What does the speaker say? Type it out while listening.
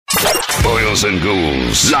Boils and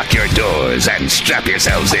ghouls, lock your doors and strap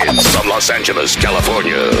yourselves in. From Los Angeles,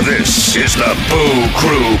 California, this is the Boo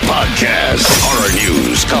Crew Podcast. Horror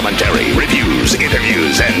news, commentary, reviews,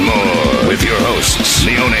 interviews, and more. With your hosts,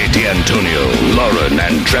 Leone D'Antonio, Lauren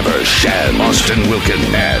and Trevor Shand, Austin Wilkin,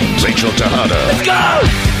 and Rachel Tejada. Let's go!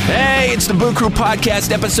 Hey, it's the Boo Crew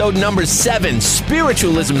Podcast, episode number 7.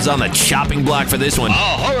 Spiritualism's on the chopping block for this one. A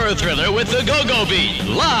horror thriller with the Go-Go Beat,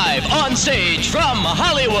 live on stage from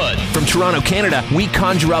Hollywood. From Toronto, Canada, we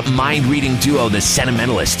conjure up mind-reading duo the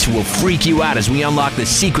Sentimentalists, who will freak you out as we unlock the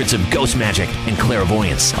secrets of ghost magic and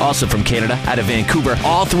clairvoyance. Also from Canada, out of Vancouver,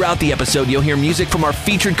 all throughout the episode, you'll hear music from our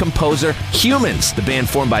featured composer, Humans, the band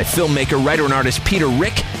formed by filmmaker, writer, and artist Peter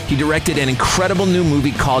Rick. He directed an incredible new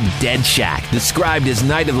movie called Dead Shack, described as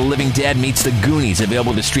Night of the Living Dead meets The Goonies,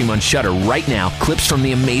 available to stream on Shudder right now. Clips from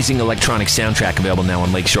the amazing electronic soundtrack available now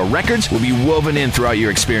on Lakeshore Records will be woven in throughout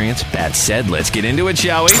your experience. That said, let's get into it,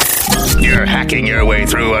 shall we? You're hacking your way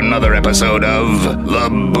through another episode of The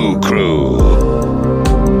Boo Crew.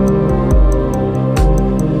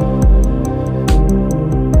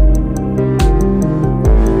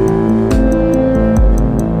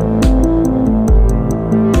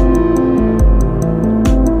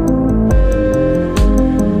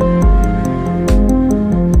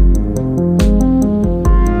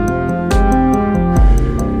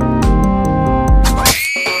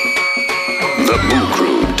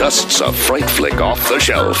 Dusts a fright flick off the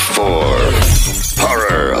shelf for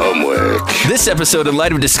horror homework. This episode, in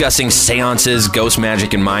light of discussing seances, ghost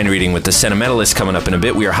magic, and mind reading with the Sentimentalists coming up in a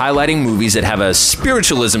bit, we are highlighting movies that have a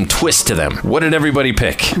spiritualism twist to them. What did everybody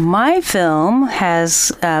pick? My film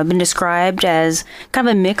has been described as kind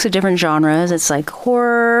of a mix of different genres. It's like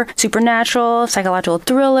horror, supernatural, psychological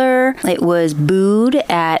thriller. It was booed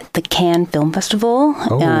at the Cannes Film Festival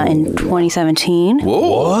in 2017.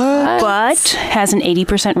 Whoa. But has an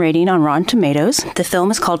 80% rating on Rotten Tomatoes. The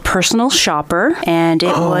film is called Personal Shopper, and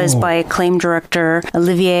it was by acclaimed director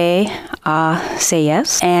Olivier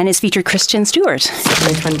Assayas, and it's featured Kristen Stewart.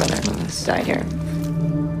 My twin brother-in-law has died here.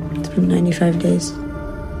 It's been 95 days.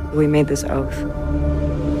 We made this oath.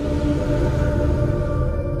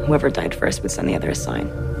 Whoever died first would send the other a sign.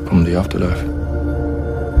 From the afterlife.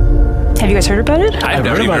 Have you guys heard about it? I've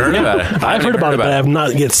never even heard about it. I've heard about it, but I have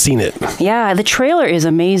not yet seen it. Yeah, the trailer is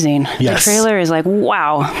amazing. Yes. The trailer is like,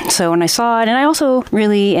 wow. So when I saw it, and I also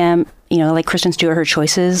really am, like Kristen Stewart, her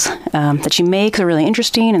choices that she makes are really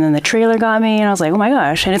interesting. And then the trailer got me, and I was like, oh my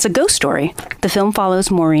gosh. And it's a ghost story. The film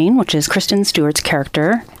follows Maureen, which is Kristen Stewart's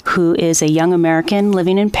character, who is a young American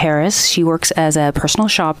living in Paris. She works as a personal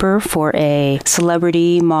shopper for a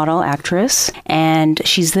celebrity model actress. And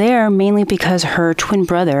she's there mainly because her twin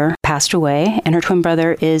brother passed away, and her twin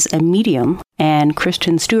brother is a medium. And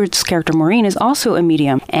Kristen Stewart's character, Maureen, is also a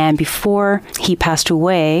medium. And before he passed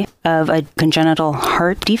away of a congenital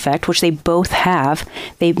heart defect, which they both have,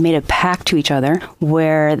 they made a pact to each other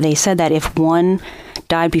where they said that if one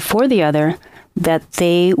died before the other, that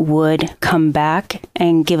they would come back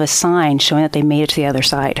and give a sign showing that they made it to the other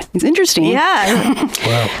side. It's interesting. Yeah.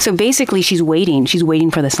 Wow. So basically, she's waiting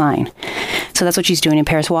for the sign. So that's what she's doing in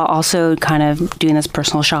Paris while also kind of doing this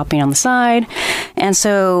personal shopping on the side. And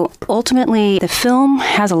so ultimately, the film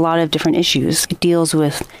has a lot of different issues. It deals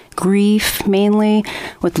with grief, mainly,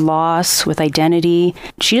 with loss, with identity.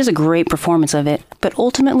 She does a great performance of it. But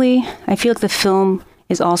ultimately, I feel like the film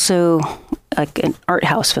is also like an art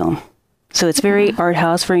house film. So it's very art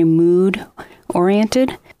house, very mood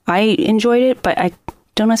oriented. I enjoyed it, but I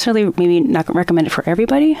don't necessarily maybe not recommend it for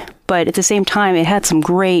everybody. But at the same time, it had some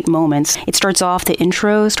great moments. It the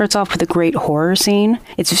intro starts off with a great horror scene.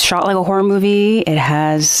 It's shot like a horror movie. It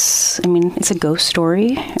has, it's a ghost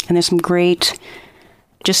story. And there's some great,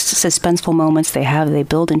 just suspenseful moments they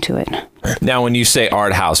build into it. Now, when you say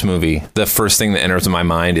art house movie, the first thing that enters my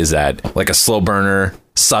mind is that like a slow burner,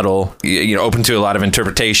 subtle, open to a lot of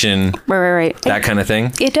interpretation. Right. That kind of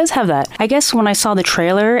thing. It does have that. I guess when I saw the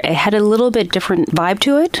trailer, it had a little bit different vibe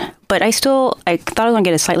to it, but I thought I was going to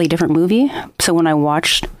get a slightly different movie. So when I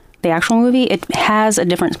watched the actual movie, it has a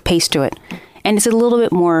different pace to it. And it's a little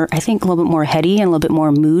bit more heady and a little bit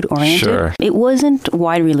more mood oriented. Sure. It wasn't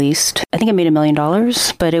wide released. I think it made $1 million,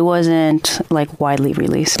 but it wasn't like widely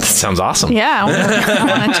released. That sounds awesome. Yeah, I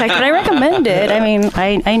want to check But I recommend it.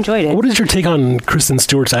 I enjoyed it. What is your take on Kristen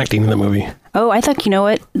Stewart's acting in the movie? Oh, I thought,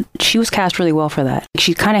 she was cast really well for that.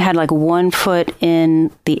 She kind of had like one foot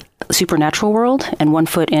in the supernatural world and one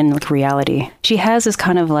foot in like reality. She has this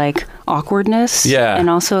kind of like awkwardness. Yeah. And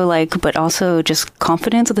also but also just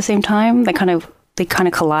confidence at the same time. They they kind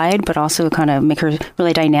of collide, but also kind of make her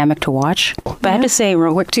really dynamic to watch. But I have to say,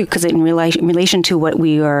 real quick too, because in relation to what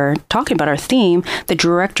we are talking about, our theme, the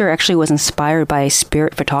director actually was inspired by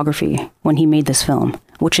spirit photography when he made this film,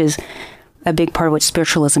 which is a big part of what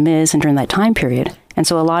spiritualism is, and during that time period. And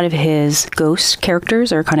so a lot of his ghost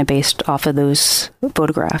characters are kind of based off of those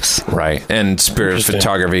photographs. Right. And spirit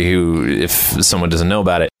photography, who, if someone doesn't know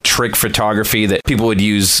about it, trick photography that people would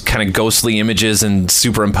use kind of ghostly images and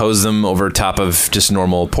superimpose them over top of just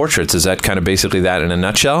normal portraits. Is that kind of basically that in a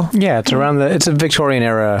nutshell? Yeah, it's a Victorian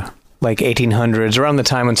era, like 1800s, around the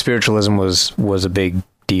time when spiritualism was a big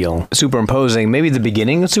deal. Superimposing, maybe the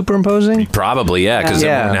beginning of superimposing? Probably, yeah, because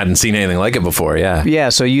everyone hadn't seen anything like it before, yeah. Yeah,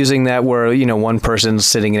 so using that where, one person's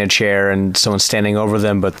sitting in a chair and someone's standing over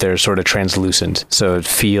them, but they're sort of translucent, so it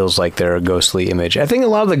feels like they're a ghostly image. I think a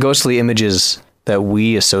lot of the ghostly images that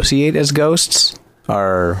we associate as ghosts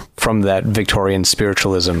are from that Victorian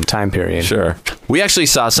spiritualism time period. Sure. We actually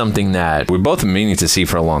saw something that we both been meaning to see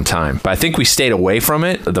for a long time, but I think we stayed away from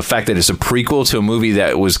it. The fact that it's a prequel to a movie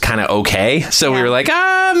that was kind of okay. So we were like,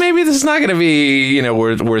 maybe this is not going to be,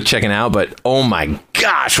 worth checking out. But oh my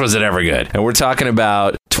gosh, was it ever good. And we're talking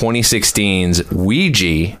about 2016's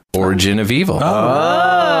Ouija, Origin of Evil.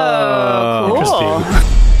 Oh, cool.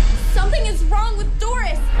 Something is wrong with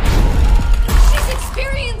Doris. She's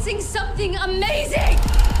experiencing something amazing.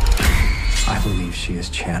 I believe she is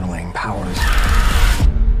channeling powers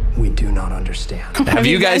we do not understand. Have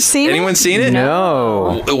you guys seen it?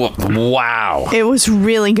 No. Wow. It was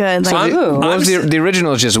really good. The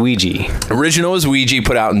original is just Ouija. Original is Ouija,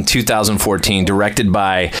 put out in 2014, directed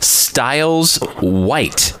by Styles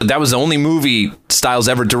White. That was the only movie Styles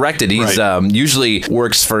ever directed. He's usually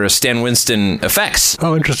works for Stan Winston Effects.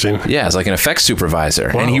 Oh, interesting. Yeah, it's like an effects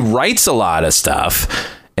supervisor. Wow. And he writes a lot of stuff.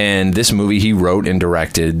 And this movie, he wrote and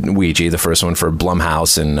directed Ouija, the first one for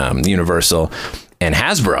Blumhouse and Universal and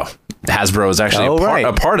Hasbro. Hasbro is actually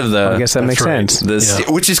a part of the... I guess that makes sense.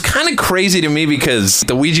 Which is kind of crazy to me because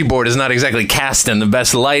the Ouija board is not exactly cast in the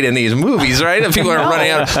best light in these movies, right? People are running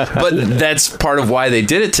out. But that's part of why they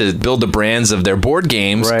did it, to build the brands of their board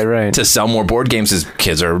games, to sell more board games as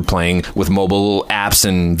kids are playing with mobile apps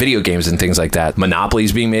and video games and things like that.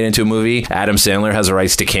 Monopoly's being made into a movie. Adam Sandler has the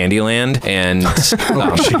rights to Candyland. And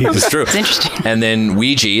it's true. It's interesting. And then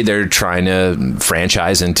Ouija, they're trying to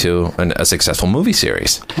franchise into a successful movie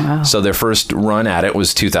series. Wow. So their first run at it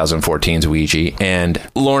was 2014's Ouija. And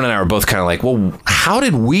Lauren and I were both kind of like, well, how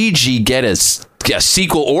did Ouija get a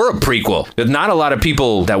sequel or a prequel? But not a lot of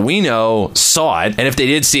people that we know saw it. And if they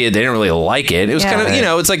did see it, they didn't really like it. It was kind of,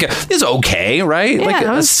 it's like, it's okay, right? Yeah, like it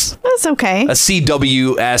was okay. A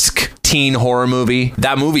CW-esque teen horror movie.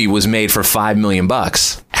 That movie was made for $5 million.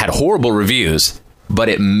 Had horrible reviews. But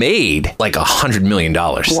it made like $100 million.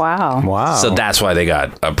 Wow. So that's why they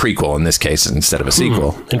got a prequel in this case instead of a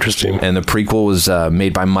sequel. Interesting. And the prequel was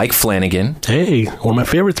made by Mike Flanagan. Hey, one of my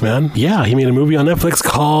favorites, man. Yeah, he made a movie on Netflix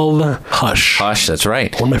called Hush. Hush, that's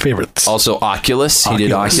right. One of my favorites. Also Oculus. He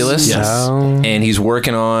did Oculus. Yes. And he's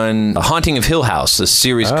working on The Haunting of Hill House, a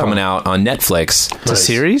series coming out on Netflix. It's a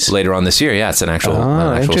series? Later on this year. Yeah, it's an actual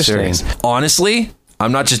series. Honestly,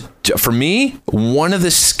 I'm not just... For me, one of the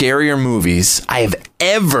scarier movies I have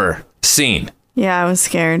ever seen. Yeah, I was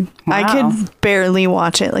scared. Wow. I could barely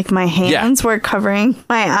watch it. Like, my hands were covering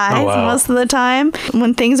my eyes most of the time.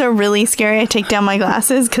 When things are really scary, I take down my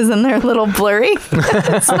glasses because then they're a little blurry.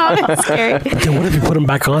 It's not as scary. Then what if you put them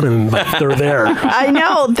back on and they're there? I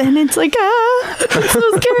know. Then it's like, it's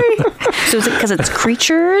so scary. So is it because it's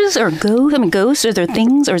creatures or ghosts? I mean, ghosts? Are there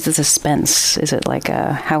things, or is it suspense? Is it like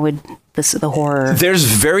how would the horror? There's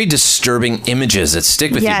very disturbing images that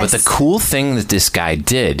stick with you, but the cool thing that this guy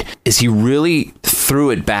did is he really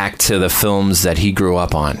threw it back to the films that he grew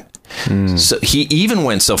up on. So he even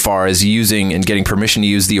went so far as using and getting permission to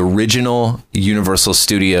use the original Universal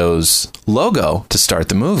Studios logo to start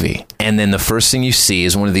the movie. And then the first thing you see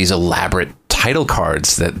is one of these elaborate title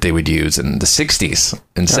cards that they would use in the 60s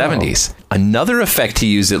and 70s. Another effect he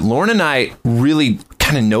used that Lauren and I really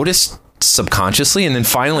kind of noticed subconsciously, and then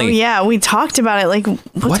finally we talked about it, like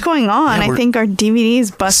what's going on? I think our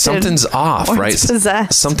DVD's busted. Something's off, right? It's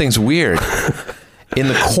possessed. Something's weird. In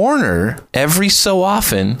the corner, every so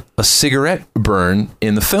often, a cigarette burn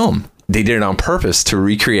in the film. They did it on purpose to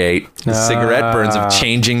recreate the cigarette burns of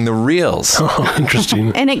changing the reels. Oh,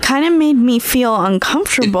 interesting. And it kind of made me feel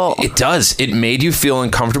uncomfortable. It does. It made you feel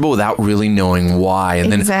uncomfortable without really knowing why.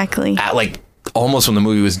 And then almost when the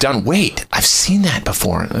movie was done, wait, I've seen that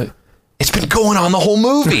before. It's been going on the whole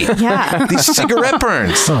movie. Yeah. These cigarette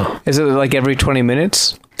burns. Is it like every 20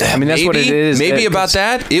 minutes? I mean, that's what it is. Maybe about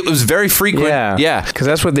that. It was very frequent. Yeah. Because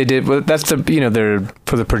that's what they did. Well, that's they're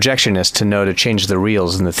for the projectionist to know to change the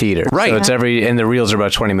reels in the theater. Right. So it's and the reels are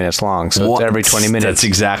about 20 minutes long. So it's every 20 minutes. That's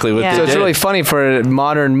exactly what they did. So it's really funny for a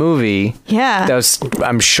modern movie. Yeah. That was,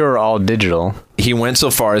 I'm sure, all digital. He went so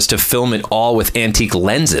far as to film it all with antique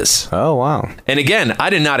lenses. Oh, wow. And again, I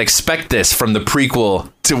did not expect this from the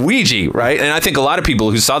prequel to Ouija, right? And I think a lot of people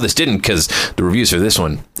who saw this didn't, because the reviews for this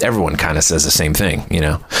one, everyone kind of says the same thing, you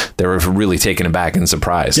know? They were really taken aback and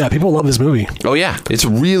surprised. Yeah, people love this movie. Oh, yeah. It's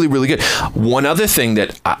really, really good. One other thing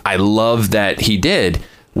that I love that he did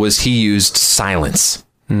was he used silence.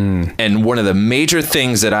 And one of the major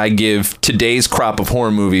things that I give today's crop of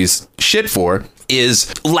horror movies shit for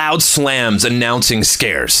is loud slams announcing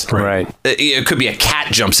scares. Right. It could be a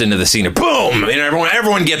cat jumps into the scene and boom, and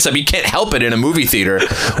everyone gets up. You can't help it in a movie theater.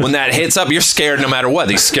 When that hits up, you're scared no matter what.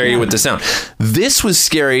 They scare you with the sound. This was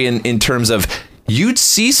scary in terms of you'd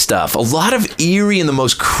see stuff. A lot of eerie and the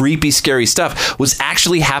most creepy, scary stuff was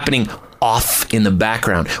actually happening off in the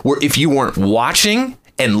background, where if you weren't watching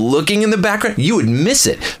and looking in the background, you would miss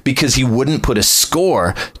it because he wouldn't put a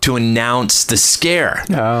score to announce the scare.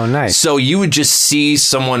 Oh, nice. So you would just see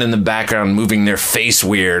someone in the background moving their face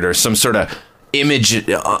weird, or some sort of image,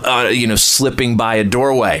 slipping by a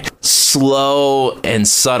doorway. Slow and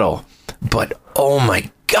subtle. But, oh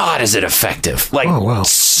my God, is it effective? Like,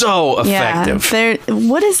 so effective. Yeah,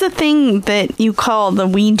 what is the thing that you call the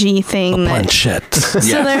Ouija thing? Planchette.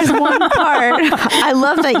 So there's one part. I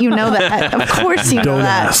love that you know that. Of course you know Don't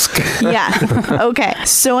that. ask. Yeah. Okay.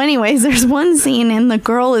 So anyways, there's one scene and the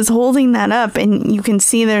girl is holding that up and you can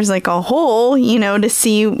see there's like a hole, to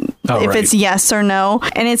see if it's yes or no.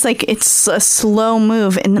 And it's like, it's a slow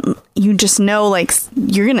move and you just know like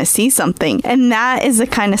you're going to see something. And that is the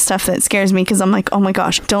kind of stuff that scares me because I'm like, oh my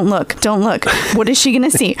gosh, don't look. What is she going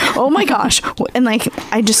to see? Oh my gosh. And like,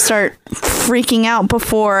 I just start freaking out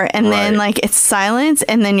before and then like it's silence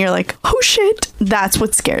and then you're like, oh shit. That's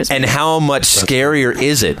what scares me. And how much scarier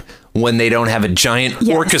is it when they don't have a giant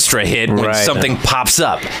orchestra hit when something pops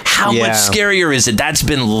up? How much scarier is it? That's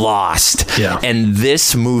been lost. Yeah. And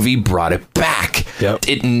this movie brought it back. Yep.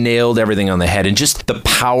 It nailed everything on the head, and just the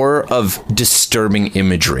power of disturbing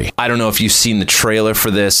imagery. I don't know if you've seen the trailer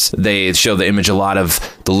for this. They show the image a lot of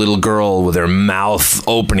the little girl with her mouth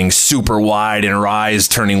opening super wide and her eyes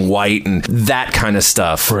turning white, and that kind of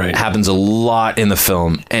stuff happens a lot in the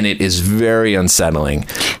film, and it is very unsettling.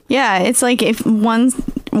 Yeah, it's like if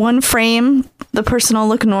one frame, the person will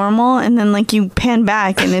look normal, and then like you pan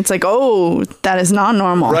back and it's like, oh, that is not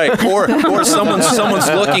normal. Right. Or someone's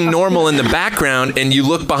looking normal in the background and you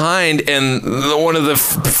look behind and one of the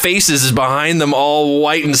faces is behind them all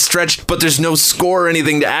white and stretched, but there's no score or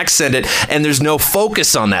anything to accent it, and there's no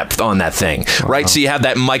focus on that thing. Right. So you have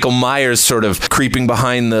that Michael Myers sort of creeping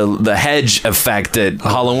behind the hedge effect that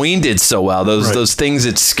Halloween did so well. Those things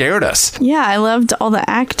that scared us. Yeah, I loved all the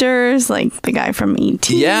actors, like the guy from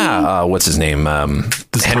E.T. Yeah, what's his name?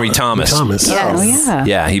 Henry Thomas. Yes. Oh, yeah.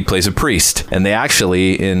 Yeah, he plays a priest. And they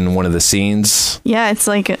actually, in one of the scenes... Yeah, it's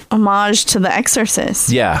like an homage to The Exorcist.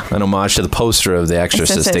 Yeah, an homage to the poster of The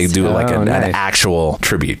Exorcist. They do like an actual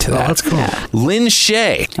tribute to that. Oh, that's cool. Yeah. Lynn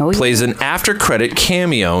Shay plays an after-credit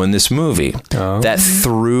cameo in this movie that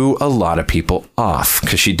threw a lot of people off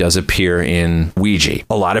because she does appear in Ouija.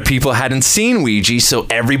 A lot of people hadn't seen Ouija, so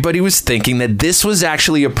everybody was thinking that this was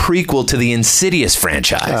actually a prequel to the Insidious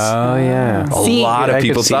franchise. Oh, yeah. A lot of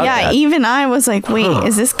people thought that. Yeah, even I was like, wait,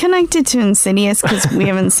 is this connected to Insidious? Because we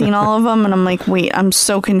haven't seen all of them. And I'm like, wait, I'm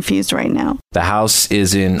so confused right now. The house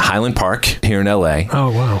is in Highland Park here in LA.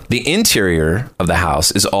 Oh, wow. The interior of the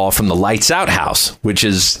house is all from the Lights Out house, which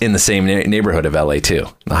is in the same neighborhood of LA too,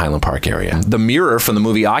 the Highland Park area. The mirror from the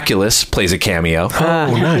movie Oculus plays a cameo.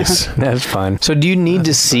 Oh, nice. That's fun. So do you need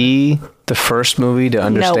to see the first movie to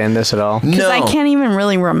understand this at all? Because I can't even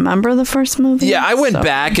really remember the first movie. Yeah, I went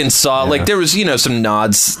back and saw, like, there was, some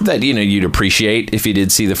nods that, you'd appreciate if you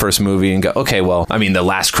did see the first movie and go, okay, well, I mean, the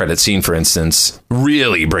last credit scene, for instance,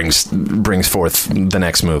 really brings forth the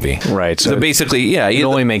next movie. Right. So basically, it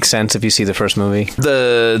only makes sense if you see the first movie.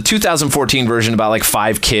 The 2014 version about, like,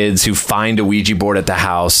 5 kids who find a Ouija board at the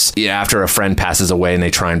house after a friend passes away and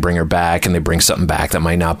they try and bring her back, and they bring something back that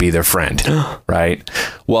might not be their friend. Right?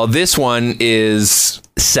 Well, this one is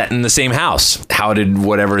set in the same house. How did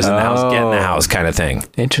whatever's in the house get in the house, kind of thing.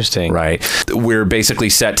 Interesting. Right. We're basically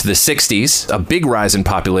set to the 60s. A big rise in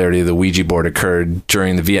popularity of the Ouija board occurred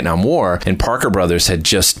during the Vietnam War, and Parker Brothers had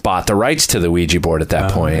just bought the rights to the Ouija board at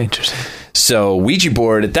that point. Interesting. So Ouija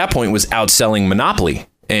board at that point was outselling Monopoly.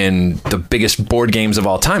 And the biggest board games of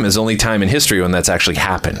all time is the only time in history when that's actually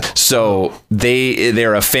happened. So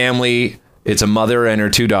they're a family It's a mother and her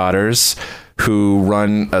 2 daughters who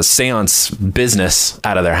run a seance business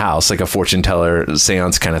out of their house, like a fortune teller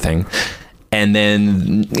seance kind of thing. And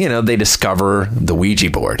then, they discover the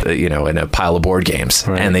Ouija board, in a pile of board games.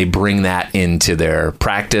 Right. And they bring that into their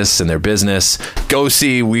practice and their business. Go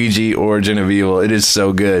see Ouija Origin of Evil. It is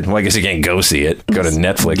so good. Well, I guess you can't go see it. Go to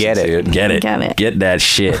Netflix. Get it. See it. Get it. Get that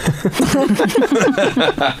shit.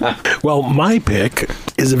 Well, my pick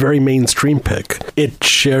is a very mainstream pick. It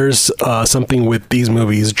shares something with these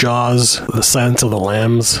movies: Jaws, The Silence of the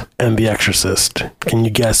Lambs, and The Exorcist. Can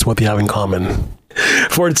you guess what they have in common?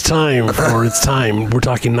 For its time, we're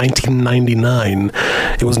talking 1999.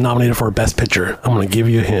 It was nominated for Best Picture. I'm going to give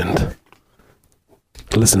you a hint.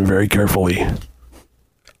 Listen very carefully.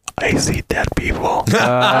 I see dead people.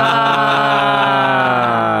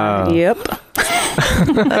 Yep.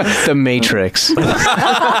 The Matrix.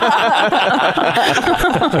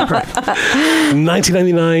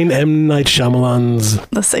 1999, M. Night Shyamalan's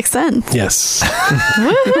The Sixth Sense. Yes.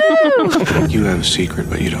 Woohoo! You have a secret,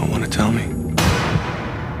 but you don't want to tell me.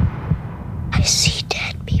 I see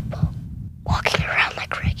dead people walking around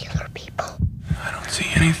like regular people. I don't see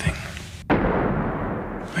anything.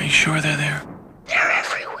 Are you sure they're there? They're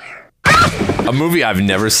everywhere. A movie I've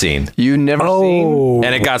never seen. You never seen?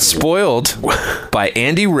 And it got spoiled by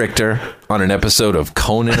Andy Richter on an episode of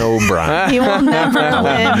Conan O'Brien. He will never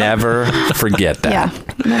live. Never forget that. Yeah.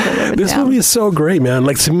 Never live it This down. movie is so great, man.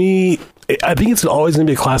 Like, to me, I think it's always going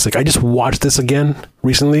to be a classic. I just watched this again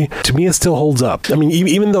recently. To me, it still holds up. I mean,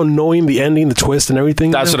 even though knowing the ending, the twist, and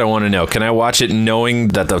everything. That's what I want to know. Can I watch it knowing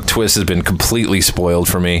that the twist has been completely spoiled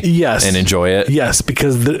for me? Yes. And enjoy it? Yes,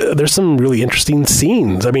 because there's some really interesting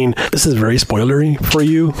scenes. I mean, this is very spoilery for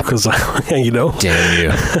you because, Damn you.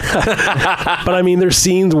 But I mean, there's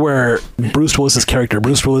scenes where Bruce Willis's character,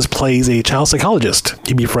 Bruce Willis, plays a child psychologist.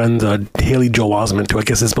 He befriends Haley Joel Osment, who I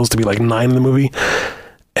guess is supposed to be like 9 in the movie.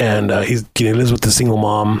 And he lives with the single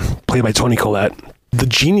mom, played by Toni Collette. The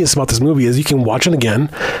genius about this movie is you can watch it again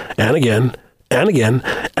and again and again,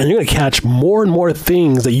 and you're going to catch more and more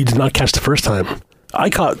things that you did not catch the first time. I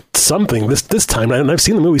caught something this time, and I've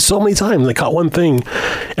seen the movie so many times, and I caught one thing,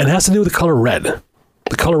 and it has to do with the color red.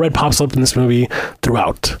 The color red pops up in this movie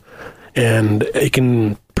throughout, and it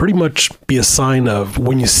can pretty much be a sign of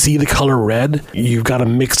when you see the color red, you've got a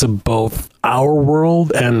mix of both our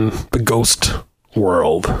world and the ghost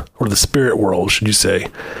world, or the spirit world, should you say?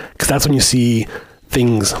 Because that's when you see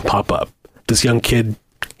things pop up. This young kid,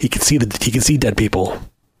 he can see dead people,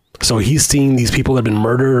 so he's seeing these people that have been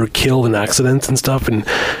murdered or killed in accidents and stuff, and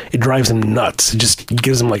it drives him nuts. It just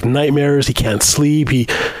gives him like nightmares. He can't sleep.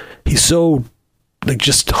 He's so like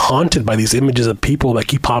just haunted by these images of people that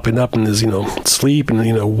keep popping up in his sleep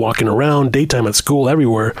and walking around, daytime, at school,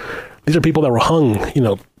 everywhere. These are people that were hung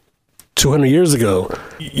 200 years ago.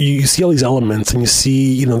 You see all these elements, and you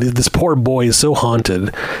see, this poor boy is so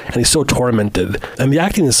haunted, and he's so tormented. And the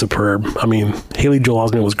acting is superb. I mean, Haley Joel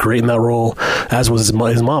Osment was great in that role, as was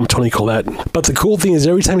his mom, Toni Collette. But the cool thing is,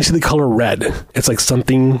 every time you see the color red, it's like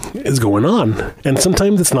something is going on. And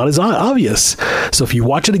sometimes it's not as obvious. So if you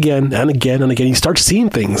watch it again and again and again, you start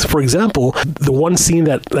seeing things. For example, the one scene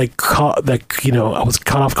that I was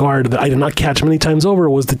caught off guard, that I did not catch many times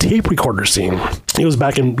over, was the tape recorder scene. He goes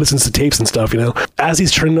back and listens to tapes and stuff, as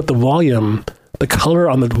he's turning up the volume, the color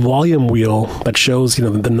on the volume wheel that shows,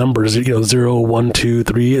 the numbers, 0, 1, 2,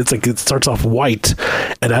 3, it's like it starts off white,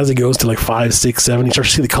 and as it goes to like 5, 6, 7, you start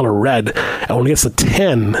to see the color red, and when it gets to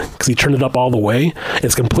 10, because he turned it up all the way,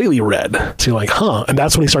 it's completely red. So you're like, huh? And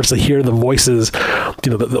that's when he starts to hear the voices, from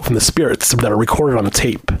the spirits that are recorded on the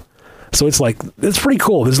tape. So it's pretty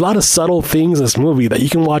cool. There's a lot of subtle things in this movie that you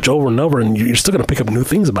can watch over and over, and you're still going to pick up new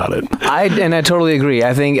things about it. I totally agree.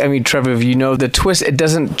 I mean, Trevor, if the twist, it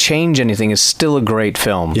doesn't change anything. It's still a great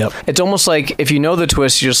film. Yep. It's almost like if you know the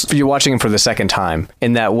twist, you're watching it for the second time,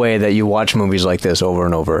 in that way that you watch movies like this over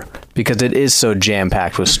and over, because it is so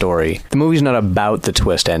jam-packed with story. The movie's not about the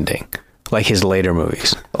twist ending, like his later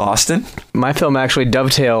movies. Austin? My film actually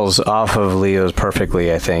dovetails off of Leo's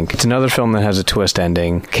perfectly, I think. It's another film that has a twist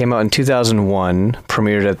ending. Came out in 2001,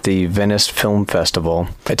 premiered at the Venice Film Festival.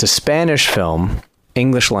 It's a Spanish film,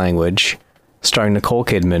 English language, starring Nicole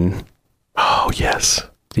Kidman. Oh, yes.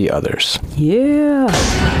 The Others. Yeah.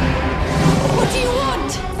 What do you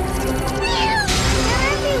want? They're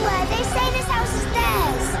everywhere. They say this house is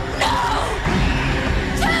theirs. No!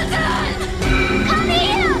 Children! Come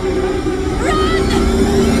here! Run!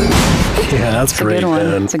 Yeah, that's great, Good one.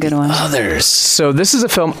 man. It's a good one. Others. So this is a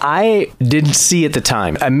film I didn't see at the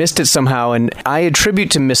time. I missed it somehow, and I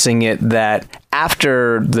attribute to missing it that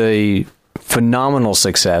after the phenomenal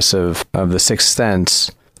success of The Sixth Sense,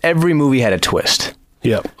 every movie had a twist.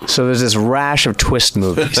 Yep. So there's this rash of twist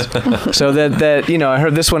movies. So that I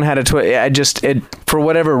heard this one had a twist. For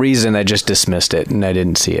whatever reason, I just dismissed it and I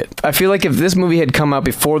didn't see it. I feel like if this movie had come out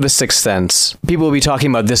before The Sixth Sense, people would be talking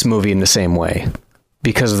about this movie in the same way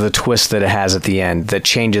because of the twist that it has at the end that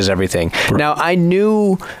changes everything. Right. Now, I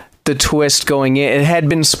knew the twist going in. It had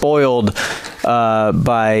been spoiled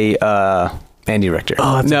by Andy Richter.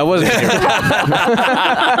 Oh, no, it wasn't Andy Richter.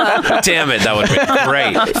 Damn it, that would be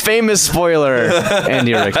great. Famous spoiler,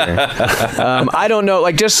 Andy Richter. I don't know,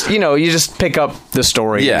 like just, you just pick up the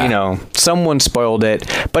story. Yeah. Someone spoiled it,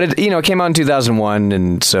 but it came out in 2001,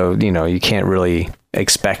 and so, you can't really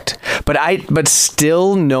expect. But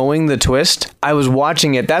still knowing the twist, I was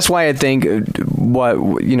watching it. That's why I think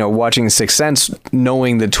watching Sixth Sense,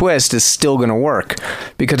 knowing the twist is still going to work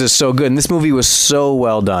because it's so good. And this movie was so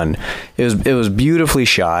well done. It was beautifully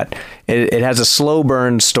shot. It has a slow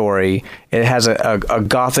burn story. It has a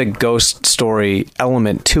gothic ghost story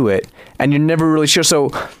element to it, and you're never really sure.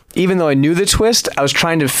 So even though I knew the twist, I was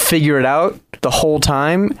trying to figure it out the whole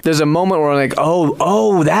time. There's a moment where I'm like,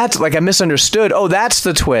 oh, that's like I misunderstood. Oh, that's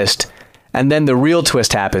the twist. And then the real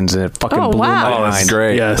twist happens, and it fucking blew my mind. That's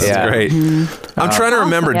great. Yes. That's great. Mm-hmm. I'm trying to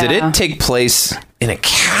remember. Did it take place in a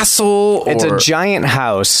castle? It's a giant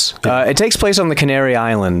house. It takes place on the Canary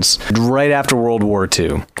Islands right after World War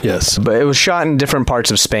II. Yes. But it was shot in different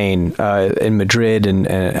parts of Spain, in Madrid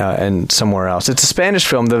and somewhere else. It's a Spanish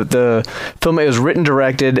film. The film, it was written,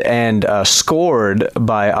 directed, and scored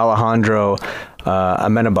by Alejandro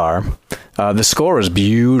Amenabar. The score is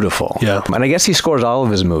beautiful. Yeah. And I guess he scores all of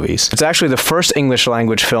his movies. It's actually the first English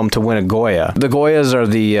language film to win a Goya. The Goyas are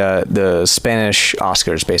the Spanish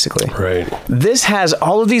Oscars, basically. Right. This has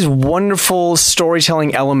all of these wonderful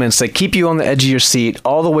storytelling elements that keep you on the edge of your seat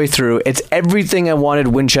all the way through. It's everything I wanted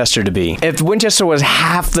Winchester to be. If Winchester was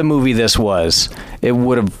half the movie this was, it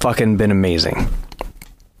would have fucking been amazing.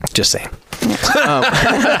 Just saying.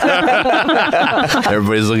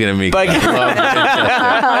 Everybody's looking at me.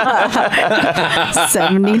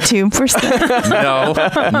 72%. No,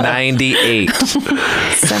 98.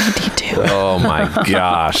 72. Oh my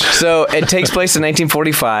gosh. So it takes place in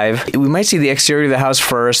 1945. We might see the exterior of the house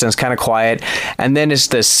first, and it's kind of quiet. And then it's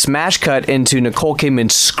the smash cut into Nicole Kidman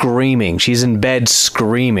screaming. She's in bed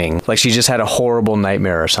screaming like she just had a horrible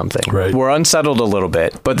nightmare or something. Right. We're unsettled a little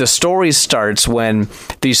bit. But the story starts when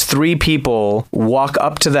these three people walk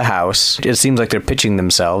up to the house. It seems like they're pitching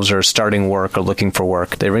themselves or starting work or looking for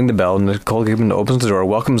work. They ring the bell, and Nicole Kidman opens the door,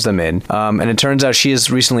 welcomes them in. And it turns out she has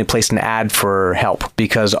recently placed an ad for help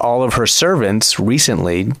because all of her servants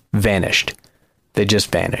recently vanished. They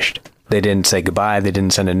just vanished. They didn't say goodbye. They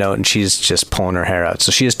didn't send a note, and she's just pulling her hair out.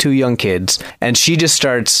 So she has two young kids, and she just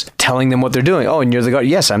starts telling them what they're doing. Oh, and you're the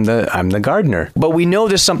gardener. Yes, I'm the gardener. But we know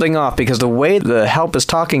there's something off because the way the help is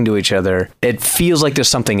talking to each other, it feels like there's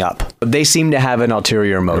something up. They seem to have an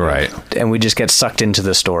ulterior motive. Right. And we just get sucked into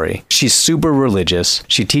the story. She's super religious.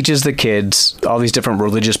 She teaches the kids all these different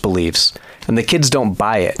religious beliefs. And the kids don't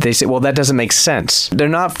buy it. They say, well, that doesn't make sense. They're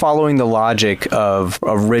not following the logic of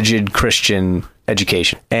a rigid Christian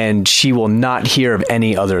education, and she will not hear of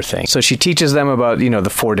any other thing. So she teaches them about, the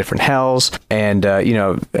 4 different hells, and,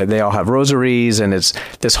 they all have rosaries, and it's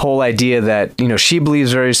this whole idea that, she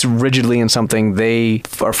believes very rigidly in something. They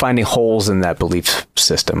are finding holes in that belief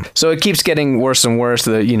system. So it keeps getting worse and worse,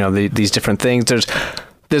 these different things.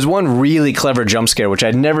 There's one really clever jump scare, which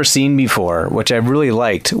I'd never seen before, which I really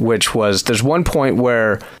liked, which was there's one point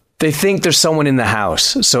where they think there's someone in the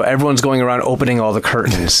house. So everyone's going around opening all the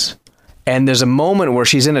curtains. And there's a moment where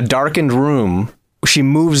she's in a darkened room. She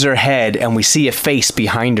moves her head and we see a face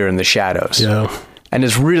behind her in the shadows. Yeah. And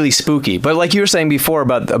it's really spooky. But like you were saying before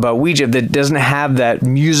about Ouija, that doesn't have that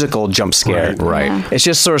musical jump scare. Right. Yeah. It's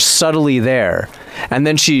just sort of subtly there. And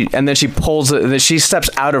then she she steps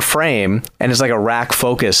out of frame, and it's like a rack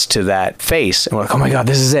focus to that face. And we're like, oh my God,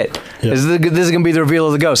 this is it. Yep. This is going to be the reveal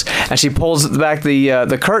of the ghost. And she pulls back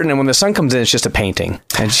the curtain, and when the sun comes in, it's just a painting.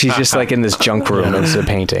 And she's just like in this junk room, and it's a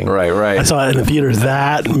painting. Right. I saw it in the theaters.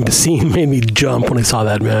 That scene made me jump when I saw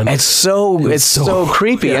that, man. It's so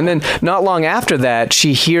creepy. Yeah. And then not long after that,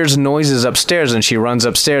 she hears noises upstairs, and she runs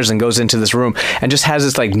upstairs and goes into this room and just has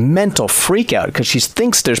this like mental freak out because she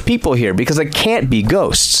thinks there's people here because it can't be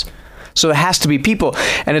ghosts. So it has to be people.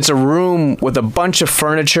 And it's a room with a bunch of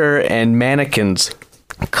furniture and mannequins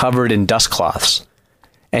covered in dust cloths.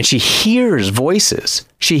 And she hears voices.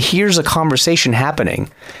 She hears a conversation happening.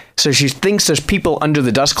 So she thinks there's people under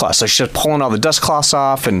the dust cloths. So she's just pulling all the dust cloths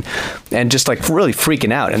off and just like really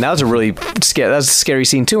freaking out. And that was a scary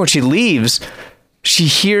scene too. When she leaves, she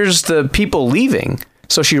hears the people leaving.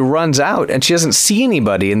 So she runs out and she doesn't see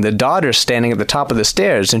anybody, and the daughter's standing at the top of the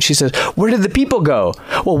stairs, and she says, "Where did the people go?"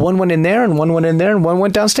 "Well, one went in there and one went in there and one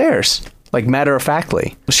went downstairs." Like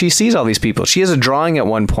matter-of-factly. She sees all these people. She has a drawing at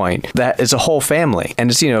one point that is a whole family. And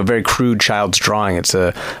it's, a very crude child's drawing. It's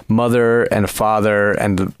a mother and a father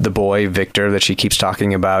and the boy, Victor, that she keeps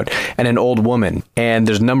talking about, and an old woman. And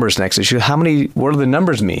there's numbers next to it. She goes, what do the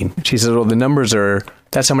numbers mean? She says, well, the numbers are,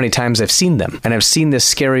 that's how many times I've seen them. And I've seen this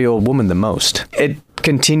scary old woman the most. It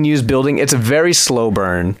continues building. It's a very slow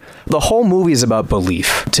burn. The whole movie is about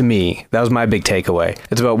belief, to me. That was my big takeaway.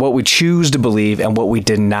 It's about what we choose to believe and what we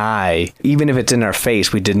deny. Even if it's in our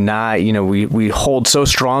face, we deny, we hold so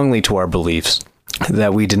strongly to our beliefs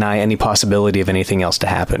that we deny any possibility of anything else to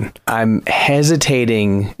happen. I'm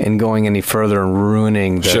hesitating in going any further and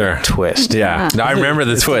ruining the twist. Yeah. No, I remember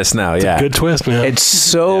the twist now. Yeah. Good twist, man. It's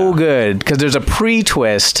so good because there's a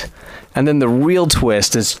pre-twist. And then the real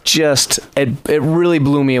twist is just, it really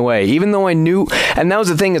blew me away. Even though I knew, and that was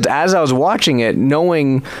the thing, is as I was watching it,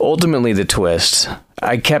 knowing ultimately the twist,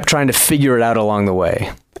 I kept trying to figure it out along the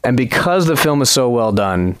way. And because the film is so well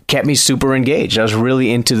done, kept me super engaged. I was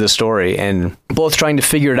really into the story and both trying to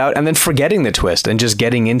figure it out and then forgetting the twist and just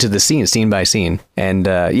getting into the scene by scene. And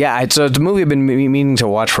so it's a movie I've been meaning to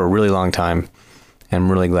watch for a really long time. I'm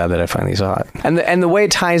really glad that I finally saw it. And the way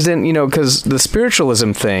it ties in, because the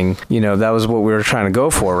spiritualism thing, that was what we were trying to go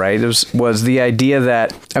for, right? It was the idea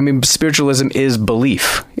that, spiritualism is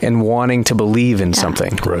belief and wanting to believe in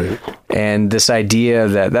something. Right. And this idea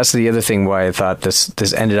that's the other thing why I thought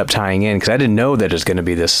this ended up tying in, because I didn't know that it's going to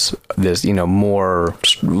be this more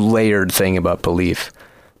layered thing about belief.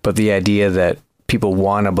 But the idea that people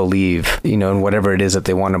want to believe, in whatever it is that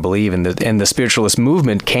they want to believe. And the spiritualist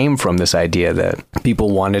movement came from this idea that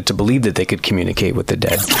people wanted to believe that they could communicate with the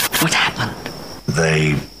dead. What happened?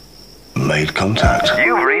 They made contact.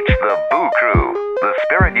 You've reached the Boo Crew. The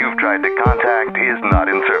spirit you've tried to contact is not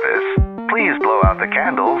in service. Please blow out the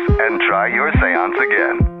candles and try your seance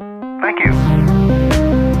again. Thank you.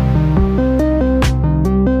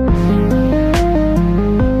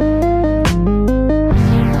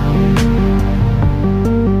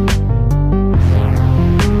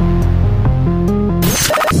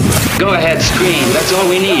 Go ahead, scream. That's all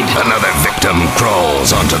we need. Another victim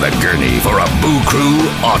crawls onto the gurney for a Boo Crew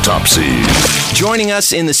autopsy. Joining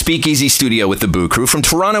us in the Speakeasy studio with the Boo Crew from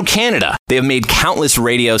Toronto, Canada. They have made countless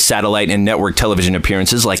radio, satellite, and network television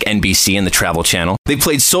appearances like NBC and the Travel Channel. They've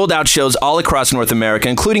played sold-out shows all across North America,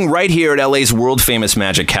 including right here at LA's world-famous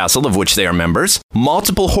Magic Castle, of which they are members.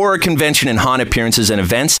 Multiple horror convention and haunt appearances and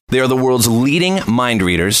events. They are the world's leading mind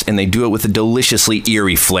readers, and they do it with a deliciously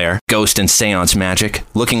eerie flair. Ghost and seance magic,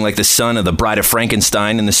 looking like the son of the Bride of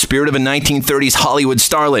Frankenstein and the spirit of a 1930s Hollywood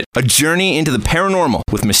starlet. A journey into the paranormal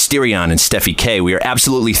with Mysterion and Steffi K. We are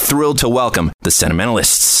absolutely thrilled to welcome the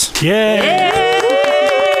Sentimentalists. Yay!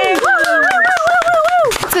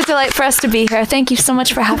 It's a delight for us to be here. Thank you so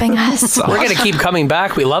much for having us. We're going to keep coming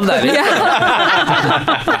back. We love that.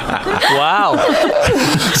 Wow.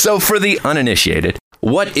 So for the uninitiated,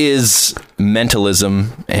 what is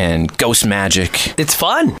mentalism and ghost magic? It's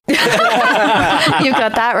fun. You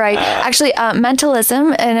got that right. Actually,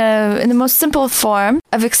 mentalism, in the most simple form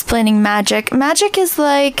of explaining magic is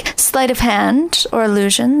like sleight of hand or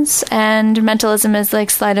illusions, and mentalism is like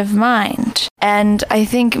sleight of mind. And I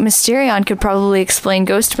think Mysterion could probably explain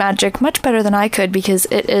ghost magic much better than I could, because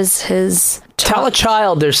it is his... Tell a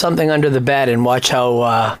child there's something under the bed and watch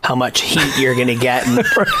how much heat you're going to get. And,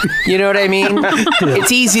 you know what I mean?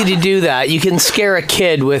 It's easy to do that. You can scare a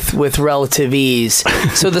kid with relative ease.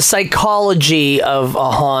 So the psychology of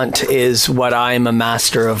a haunt is what I'm a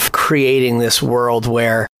master of, creating this world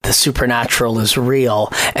where the supernatural is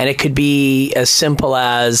real. And it could be as simple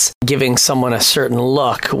as giving someone a certain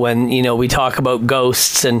look when, we talk about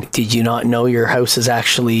ghosts and did you not know your house is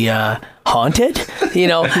actually haunted?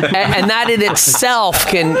 And that in itself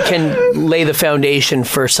can lay the foundation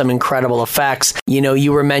for some incredible effects.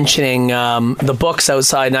 You were mentioning the books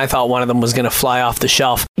outside, and I thought one of them was going to fly off the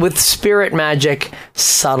shelf. With spirit magic,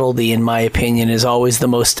 subtlety, in my opinion, is always the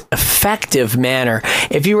most effective manner.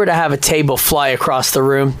 If you were to have a table fly across the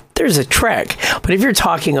room, there's a trick. But if you're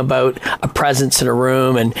talking about a presence in a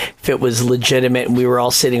room, and if it was legitimate and we were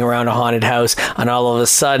all sitting around a haunted house and all of a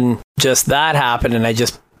sudden just that happened and I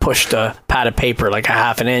just pushed a pad of paper like a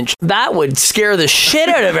half an inch, that would scare the shit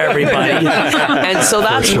out of everybody. And so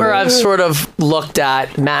that's where I've sort of looked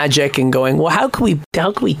at magic and going, well, how can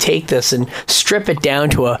we take this and strip it down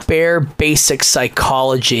to a bare basic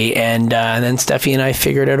psychology? And then Steffi and I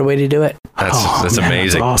figured out a way to do it. That's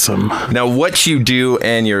amazing. That's awesome. Now, what you do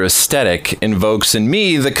and your aesthetic invokes in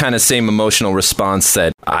me the kind of same emotional response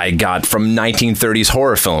that I got from 1930s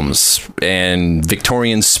horror films and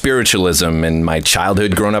Victorian spiritualism. And my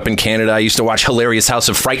childhood growing up in Canada, I used to watch Hilarious House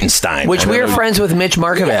of Frightenstein. Which we're friends with Mitch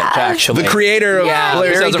Markovich, actually. The creator of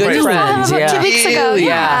Hilarious House of Frightenstein. Friends, about 2 weeks ago.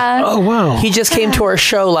 Yeah. Oh, wow. He just came to our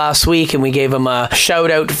show last week, and we gave him a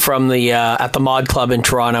shout out from the at the Mod Club in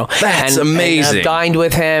Toronto. That's amazing. And I've dined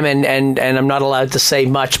with him, and I'm not allowed to say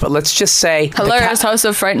much, but let's just say Hilarious House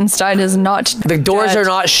of Frightenstein is not. The doors are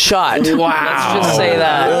not shut. Wow. Let's just say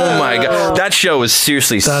that. Oh my God. That show was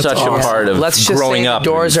seriously such a part of growing up. The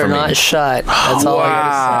doors are not shut. That's all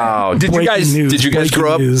I gotta say. Did you guys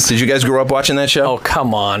grow up? Did you guys grow up watching that show? Oh,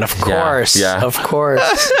 come on. Of course. Yeah. Of course.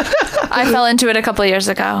 I fell into it a couple of years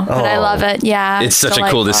ago, but I love it. Yeah. It's such a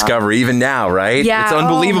cool discovery, even now, right? Yeah. It's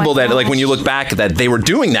unbelievable that, like, when you look back, that they were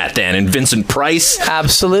doing that then, and Vincent Price.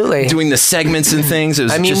 Absolutely. Doing the segments and things. It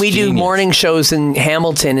was we do morning shows in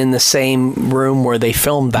Hamilton in the same room where they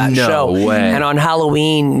filmed that show. No way. And on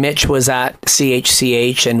Halloween, Mitch was at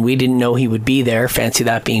CHCH, and we didn't know he would be there. Fancy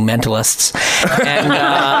that, being Mentalists. And,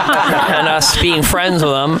 and us being friends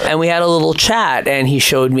with him. And we had a little chat, and he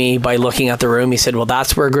showed me by looking at the room. He said, well,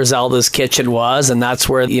 that's where Griselda's kitchen was, and that's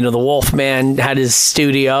where, the Wolfman had his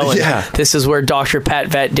studio, and this is where Dr. Pet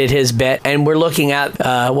Vet did his bit. And we're looking at,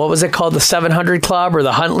 what was it called? The 700 Club or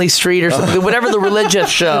the Huntley Street or something? Whatever the religious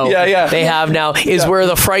show they have now is where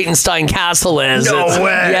the Frightenstein Castle is. No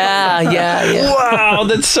way. Yeah. Wow,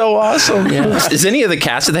 that's so awesome. Yeah. Is any of the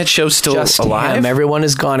cast of that show still alive? Him. Everyone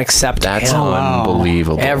is gone except That's him.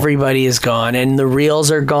 unbelievable. Everybody is gone, and the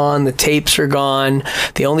reels are gone, the tapes are gone.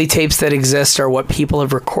 The only tapes that exist are what people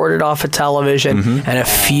have recorded off of television, and a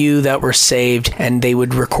few that were saved, and they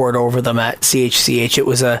would record over them at CHCH. It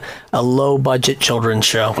was a low-budget children's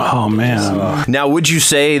show. Oh, man. Now, would you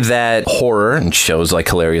say that horror and shows like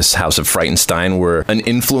Hilarious House of Frightenstein were an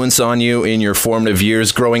influence on you in your formative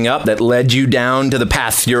years growing up that led you down to the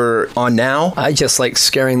path you're on now? I just like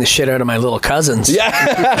scaring the shit out of my little cousins. Yeah.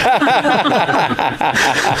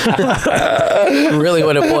 Really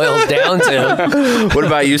what it boils down to. What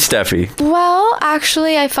about you, Steffi? Well,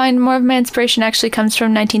 actually, I find more of my inspiration actually comes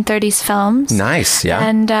from 1930s films. Nice, yeah.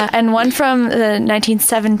 And one from the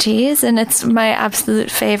 1970s, and it's my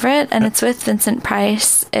absolute favorite, and it's with Vincent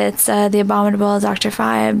Price. It's The Abominable Dr.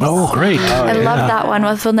 Phibes. Oh, great. I love that one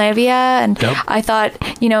with Villeneuve, and I thought,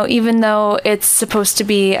 even though it's supposed to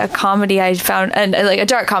be a comedy, I found, and like a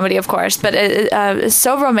dark comedy, of course, but it's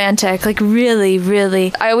so romantic, like really,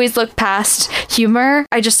 really. I always look past humor.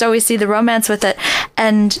 I just always see the romance with it.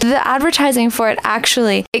 And the advertising for it,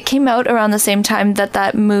 actually, it came out around the same time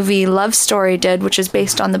that movie Love Story did, which is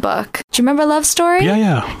based on the book. Do you remember Love Story?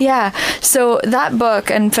 Yeah. Yeah. So that book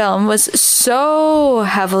and film was so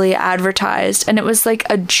heavily advertised, and it was like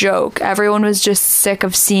a joke. Everyone was just sick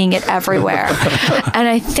of seeing it everywhere. And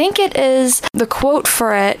I think it is the quote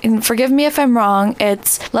for it, and forgive me if I'm wrong,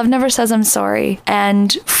 it's "Love never says I'm sorry."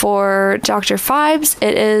 And for Dr. Phibes,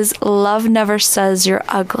 it is "Love never says you're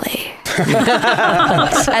ugly."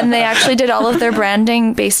 And they actually did all of their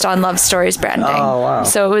branding based on Love Story's branding. Oh, wow.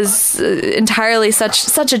 So it was entirely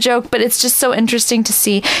such a joke, but it's just so interesting to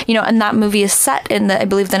see, and that movie is set in I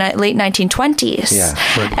believe the late 1920s. Yeah.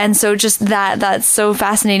 Right. And so just that's so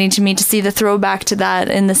fascinating to me to see the throwback to that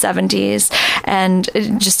in the 70s, and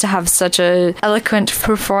just to have such a eloquent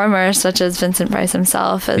performer such as Vincent Price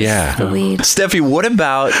himself as the lead. Steffi, what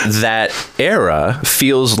about that era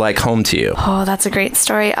feels like home to you? Oh, that's a great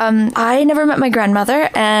story. I never met my grandmother,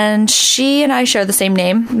 and she and I share the same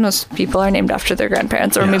name. Most people are named after their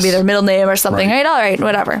grandparents, or maybe their middle name or something, right? All right,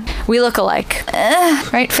 whatever. We look alike.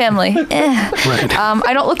 Right, family. Right.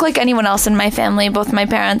 I don't look like anyone else in my family. Both my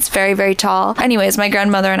parents, very, very tall. Anyways, my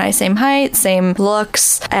grandmother and I, same height, same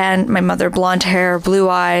looks, and my mother, blonde hair, blue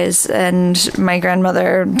eyes, and my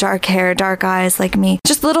grandmother, dark hair, dark eyes, like me.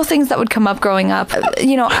 Just little things that would come up growing up.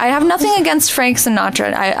 I have nothing against Frank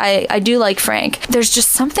Sinatra. I do like Frank. There's just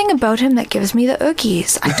something about him that gives me the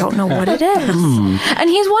oogies. I don't know what it is. And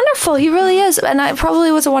he's wonderful. He really is. And I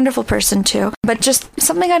probably was a wonderful person too. But just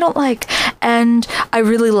something I don't like. And I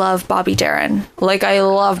really love Bobby Darin. Like, I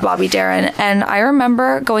love Bobby Darin. And I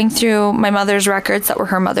remember going through my mother's records that were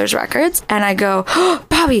her mother's records. And I go, oh,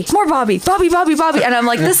 Bobby, more Bobby. And I'm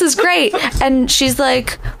like, this is great. And she's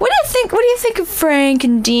like, what do you think? What do you think of Frank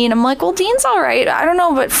and Dean? I'm like, well, Dean's all right. I don't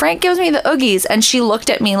know, but Frank gives me the oogies. And she looked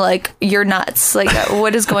at me like, you're nuts. Like,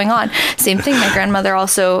 what is going on? Same thing. My grandmother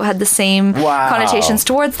also had the same connotations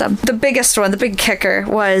towards them. The biggest one, the big kicker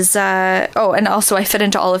was, and also I fit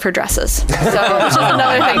into all of her dresses. So, which is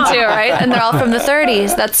another thing too, right? And they're all from the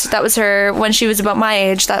 30s. That was her, when she was about my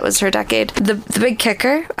age, that was her decade. The big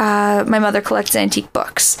kicker, my mother collects antique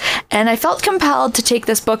books. And I felt compelled to take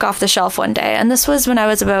this book off the shelf one day. And this was when I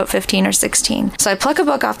was about 15 or 16. So I pluck a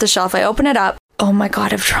book off the shelf, I open it up. Oh my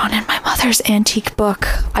God, I've drawn in my mother's antique book.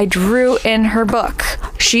 I drew in her book.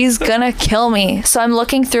 She's gonna kill me. So I'm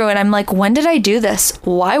looking through and I'm like, when did I do this?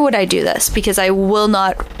 Why would I do this? Because I will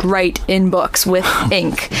not write in books with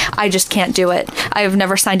ink. I just can't do it. I've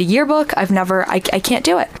never signed a yearbook. I can't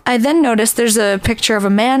do it. I then noticed there's a picture of a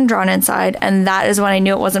man drawn inside, and that is when I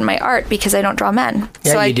knew it wasn't my art because I don't draw men.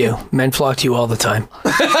 Yeah, so you do. Men flock to you all the time.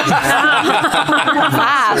 Listen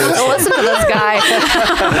to this guy.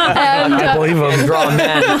 And, I believe him. Draw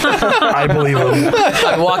men. I believe him.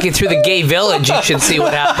 I'm walking through the gay village. You should see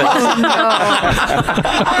what happens.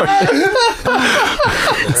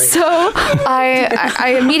 So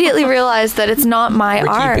I immediately realized that it's not my art.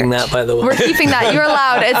 We're keeping that, by the way. We're keeping that. You're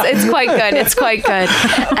allowed. It's quite good. It's quite good.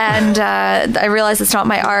 And I realized it's not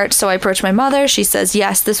my art. So I approached my mother. She says,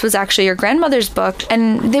 yes, this was actually your grandmother's book.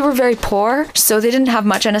 And they were very poor, so they didn't have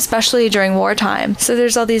much, and especially during wartime. So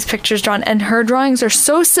there's all these pictures drawn, and her drawings are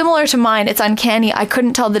so similar to mine. It's uncanny. I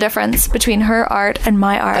couldn't tell the difference between her art and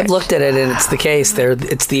my art. I've looked at it, and it's the case.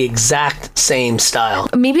 It's the exact same style.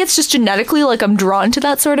 Maybe it's just genetically, like I'm drawn to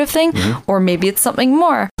that sort of thing, or maybe it's something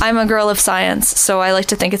more. I'm a girl of science, so I like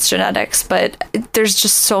to think it's genetics, but there's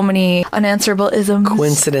just so many unanswerable isms.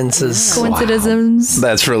 Coincidences. Wow.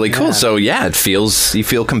 That's really cool. Yeah. So yeah, you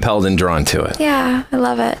feel compelled and drawn to it. Yeah, I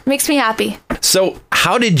love it. Makes me happy. So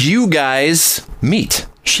how did you guys meet?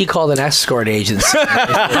 She called an escort agency. He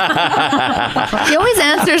always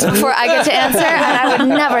answers before I get to answer, and I would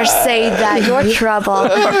never say that. You're trouble.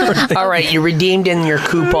 All right, you redeemed in your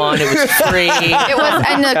coupon. It was free.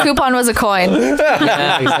 And the coupon was a coin.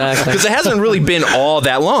 Yeah, exactly. Because it hasn't really been all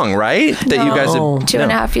that long, right? That you guys have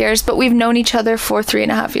 2.5 years, but we've known each other for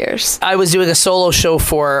 3.5 years. I was doing a solo show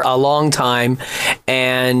for a long time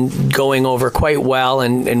and going over quite well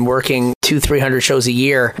and working 200-300 shows a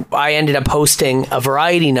year. I ended up hosting a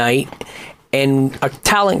variety night and a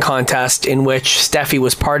talent contest in which Steffi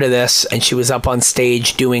was part of this, and she was up on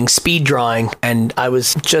stage doing speed drawing, and I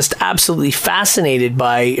was just absolutely fascinated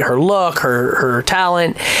by her look, her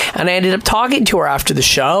talent, and I ended up talking to her after the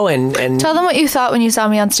show and Tell them what you thought when you saw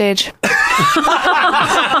me on stage.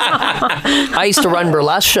 I used to run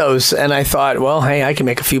burlesque shows, and I thought, well, hey, I can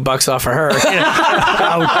make a few bucks off of her.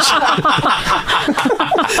 Ouch.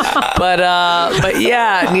 But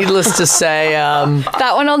yeah, needless to say,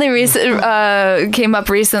 that one only came up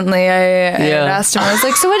recently. I asked him, I was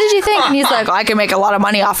like, so what did you think? And he's like, I can make a lot of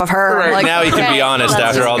money off of her. Right. Like, now you can be honest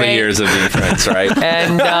after all the years of being friends, right?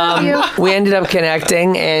 And we ended up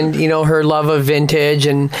connecting, and her love of vintage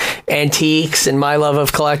and antiques and my love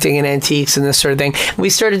of collecting and antiques and this sort of thing. We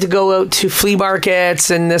started to go out to flea markets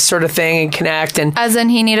and this sort of thing and connect. And as in,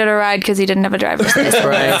 he needed a ride because he didn't have a driver's license.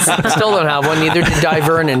 Right. Still don't have one. Neither did Di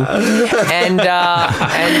Vernon. And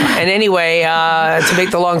anyway, to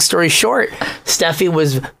make the long story short, Steffi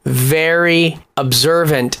was very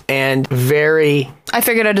observant and very... I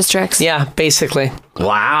figured out his tricks. Yeah, basically.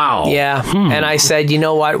 Wow. Yeah. And I said, you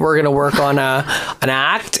know what? We're going to work on an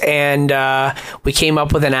act. And we came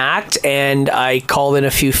up with an act, and I called in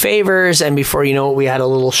a few favors. And before you know it, we had a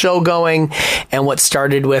little show going. And what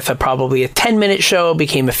started with probably a 10-minute show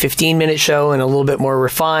became a 15-minute show, and a little bit more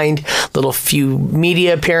refined, little few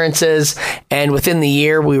media appearances. And within the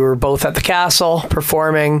year, we were both at the Castle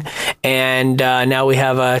performing. And now we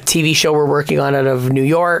have a TV show we're working on out of New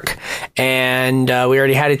York. And we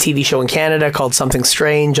already had a TV show in Canada called Something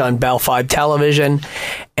Strange on Bell 5 Television.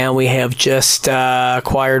 And we have just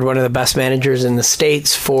acquired one of the best managers in the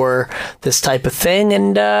States for this type of thing.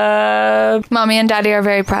 And Mommy and Daddy are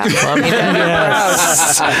very proud. Mommy and Daddy are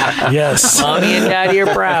proud. Yes. Mommy and Daddy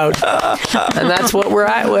are proud. And that's what we're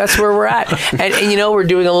at. That's where we're at. And we're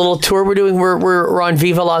doing a little tour. We're on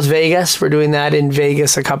Viva Las Vegas. We're doing that in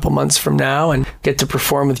Vegas a couple months from now, and get to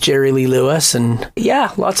perform with Jerry Lee Lewis. And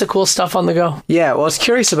yeah, lots of cool stuff on the go. Yeah, well, I was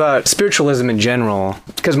curious about spiritualism in general,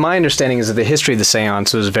 because my understanding is that the history of the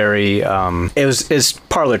seance was very, is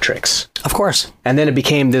parlor tricks. Of course. And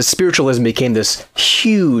then spiritualism became this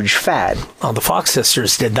huge fad. Oh, the Fox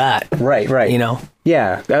sisters did that. Right.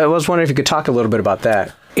 Yeah, I was wondering if you could talk a little bit about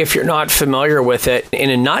that. If you're not familiar with it, in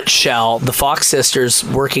a nutshell, the Fox sisters,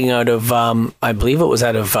 working out of, I believe it was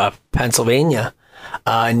out of Pennsylvania,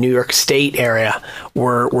 New York State area,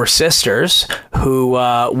 were sisters who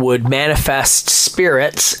would manifest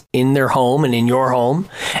spirits in their home and in your home,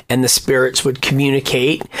 and the spirits would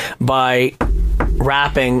communicate by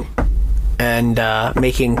rapping and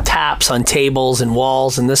making taps on tables and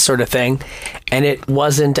walls and this sort of thing. And it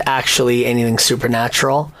wasn't actually anything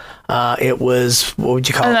supernatural. It was, what would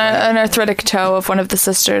you call it? An arthritic toe of one of the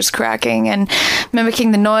sisters cracking and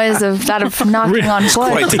mimicking the noise of that of knocking on wood.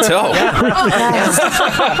 Quite the toe.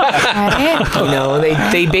 Right?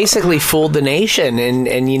 They basically fooled the nation, and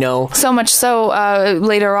so much so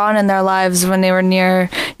later on in their lives, when they were near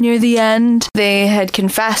the end, they had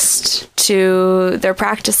confessed to their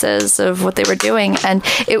practices of what they were doing, and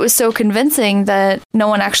it was so convincing that no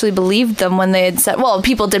one actually believed them when they had said, well,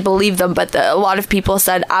 people did believe them, but a lot of people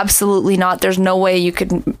said absolutely not, there's no way you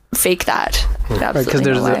could fake that. Because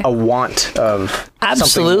there's a want of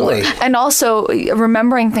absolutely, and also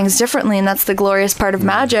remembering things differently, and that's the glorious part of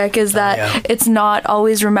magic, is that it's not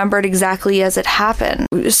always remembered exactly as it happened.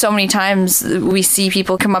 So many times we see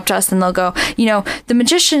people come up to us and they'll go, the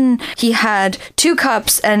magician, he had 2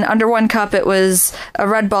 cups, and under one cup it was a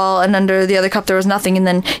red ball, and under the other cup there was nothing, and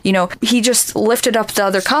then he just lifted up the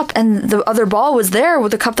other cup and the other ball was there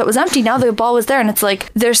with the cup that was empty. Now the ball was there, and it's like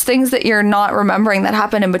there's things that you're not remembering that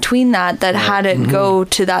happened in between that had it go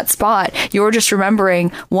to that spot. You're just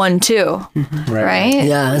remembering 1, 2, right?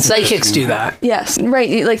 Yeah, and psychics do that. Yes,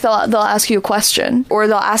 right. Like they'll ask you a question, or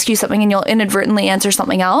they'll ask you something, and you'll inadvertently answer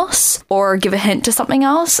something else, or give a hint to something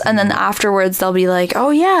else, and then afterwards they'll be like,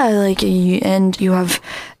 "Oh yeah, like and you have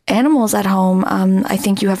animals at home. I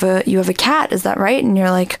think you have a cat. Is that right?" And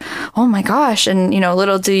you're like, "Oh my gosh!" And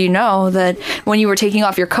little do you know that when you were taking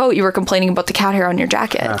off your coat, you were complaining about the cat hair on your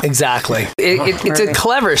jacket. Exactly. It's a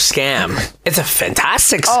clever scam. It's a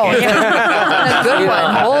fantastic scam. Oh, yeah. A good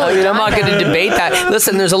one. I'm not going to debate that.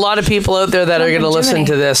 Listen, there's a lot of people out there that are going to listen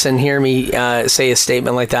to this and hear me say a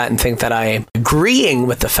statement like that and think that I am agreeing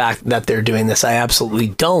with the fact that they're doing this. I absolutely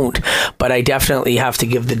don't. But I definitely have to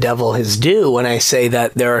give the devil his due when I say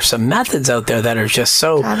that there are some methods out there that are just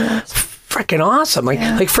so freaking awesome.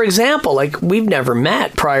 Like for example, we've never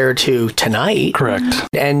met prior to tonight. Correct.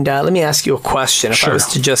 And let me ask you a question. If I was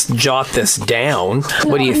to just jot this down,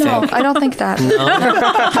 what do you think? I don't think that. No.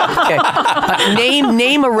 Okay.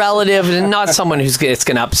 Name a relative, and not someone it's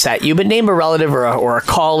going to upset you, but name a relative or a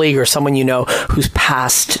colleague or someone who's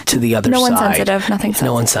passed to the other side. No one's sensitive. Nothing sensitive.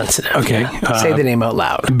 No one's sensitive. Okay. Say the name out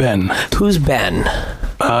loud. Ben. Who's Ben?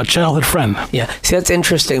 Childhood friend. Yeah. See, that's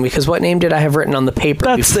interesting because what name did I have written on the paper?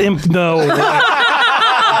 That's no. Wow.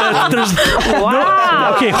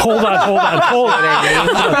 No, okay, hold on.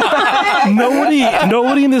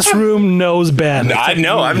 Nobody in this room knows Ben. I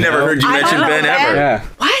know. I've never heard you mention Ben ever. Yeah.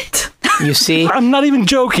 What? You see? I'm not even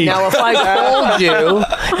joking. Now, if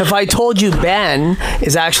I told you Ben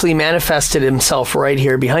is actually manifested himself right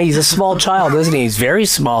here behind, he's a small child, isn't he? He's very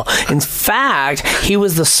small. In fact, he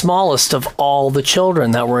was the smallest of all the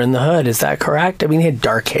children that were in the hood. Is that correct? I mean, he had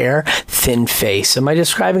dark hair, thin face. Am I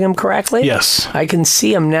describing him correctly? Yes. I can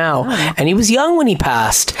see him now. And he was young when he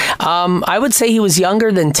passed. I would say he was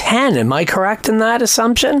younger than 10. Am I correct in that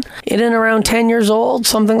assumption? In and around 10 years old,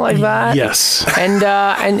 something like that? Yes.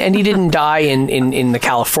 And he didn't die in the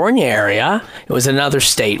California area. It was another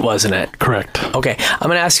state, wasn't it? Correct. Okay, I'm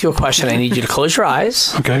going to ask you a question. I need you to close your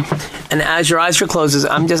eyes. Okay. And as your eyes are closed,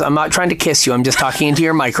 I'm not trying to kiss you. I'm just talking into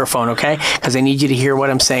your microphone, okay? Because I need you to hear what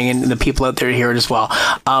I'm saying, and the people out there to hear it as well.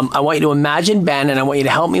 I want you to imagine Ben, and I want you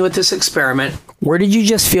to help me with this experiment. Where did you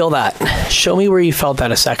just feel that? Show me where you felt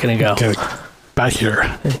that a second ago. Okay. Back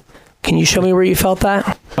here. Can you show me where you felt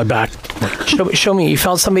that? My back. Show me. You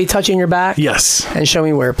felt somebody touching your back? Yes. And show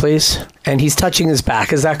me where, please. And he's touching his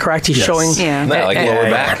back. Is that correct? He's showing. Yeah. Lower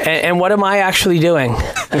back. And what am I actually doing?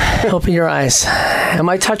 Open your eyes. Am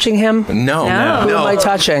I touching him? No. Who am I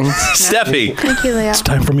touching? Steffi. Thank you, Leo. It's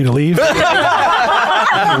time for me to leave. Dude,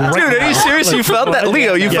 are you serious? You felt that?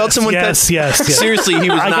 Leo, you felt someone Yes. Seriously, he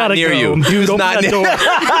was not near you. He was not near.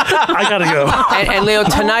 I gotta go. And Leo,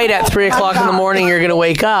 tonight at 3 o'clock in the morning, you're going to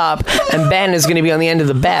wake up, and Ben is going to be on the end of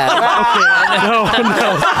the bed.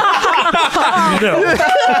 No.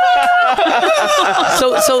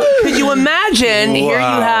 So could you imagine, here you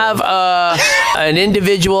have an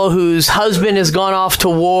individual whose husband has gone off to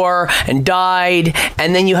war and died,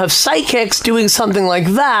 and then you have psychics doing something like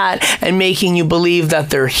that and making you believe that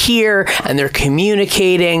they're here and they're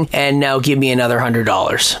communicating, and now give me another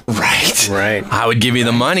 $100. Right. I would give you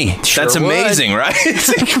the money. Sure That's amazing, would. Right? It's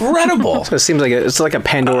incredible. So it seems like it's like a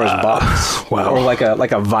Pandora's box. Wow. Or like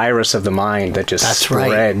a virus of the mind that just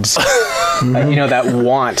spreads. Mm-hmm. That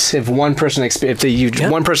want. If one person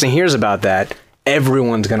one person hears about that,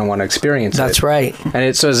 everyone's going to want to experience it. That's right.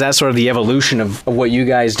 And so is that sort of the evolution of what you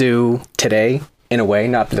guys do today? in a way,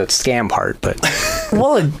 not the scam part, but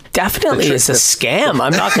well, it definitely is a scam.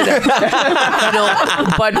 I'm not gonna,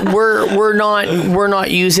 but we're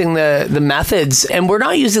not using the methods, and we're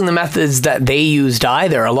not using the methods that they used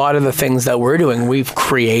either. A lot of the things that we're doing, we've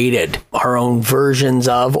created our own versions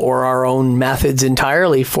of, or our own methods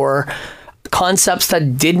entirely for concepts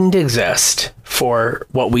that didn't exist for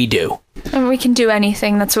what we do. And we can do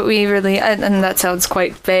anything. That's what we really, and that sounds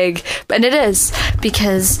quite vague, but it is,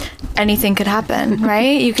 because anything could happen,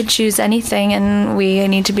 right? You could choose anything, and we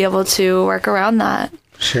need to be able to work around that.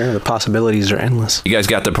 Sure, the possibilities are endless. You guys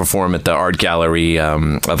got to perform at the Art Gallery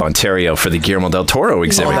of Ontario for the Guillermo del Toro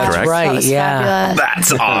exhibit, that's correct? Right, That was yeah. fabulous.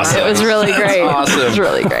 That's awesome. It was really great. Awesome. It was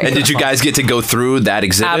really great. And did you guys get to go through that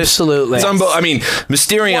exhibit? Absolutely. It's I mean,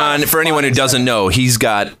 Mysterion, for anyone who doesn't know, he's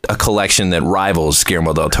got a collection that rivals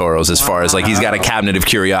Guillermo del Toro's as far as, like, he's got a cabinet of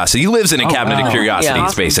curiosity. He lives in a cabinet of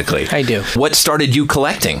curiosities, basically. I do. What started you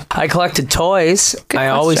collecting? I collected toys. I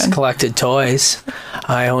always collected toys.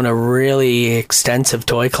 I own a really extensive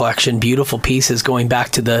toy collection, beautiful pieces going back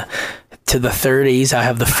to the 30s. I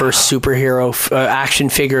have the first superhero action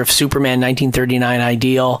figure of Superman, 1939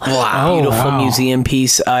 Ideal. Wow. Beautiful museum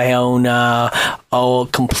piece. I own all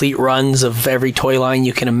complete runs of every toy line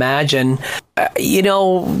you can imagine.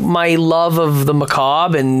 My love of the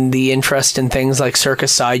macabre and the interest in things like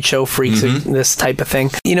circus, sideshow, freaks, this type of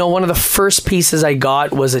thing. One of the first pieces I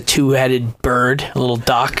got was a two-headed bird, a little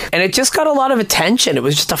duck, and it just got a lot of attention. It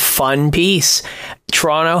was just a fun piece.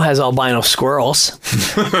 Toronto has albino squirrels,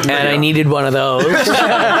 and I needed one of those.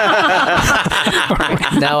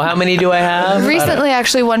 Now, how many do I have? Recently,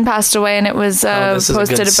 actually, one passed away, and it was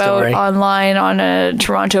posted about online on a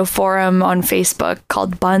Toronto forum on Facebook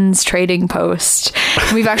called Buns Trading Post.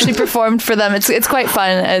 We've actually performed for them. It's quite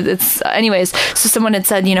fun. Anyways, so someone had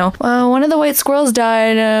said, one of the white squirrels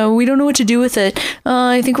died. We don't know what to do with it.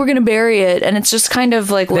 I think we're going to bury it. And it's just kind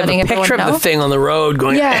of like letting everyone know. Picture of the thing on the road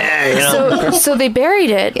going, So they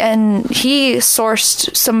buried it, and he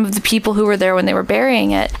sourced some of the people who were there when they were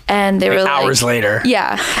burying it, and they were hours later.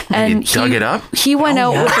 Yeah. And he dug it up? He went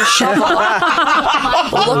out with a shovel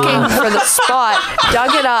looking for the spot,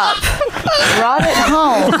 dug it up, brought it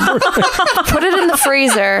home, put it in the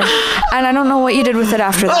freezer, and I don't know what you did with it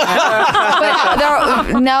after that.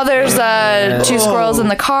 But now there's two squirrels in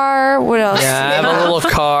the car. What else? Yeah, I have a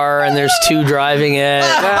little car, and there's two driving it.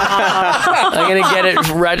 I'm gonna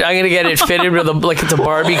get it fitted with like it's a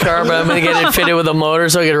Barbie car, but I'm gonna get it fitted with a motor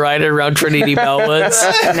so I can ride it around Trinity Bellwoods.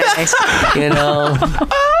 Nice.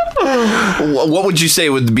 What would you say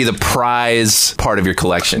would be the prize part of your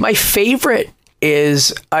collection? My favorite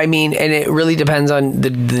is, and it really depends on the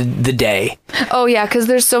day. Oh yeah, because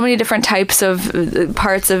there's so many different types of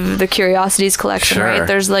parts of the Curiosities collection, right?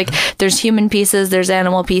 There's human pieces, there's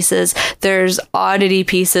animal pieces, there's oddity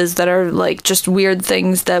pieces that are like just weird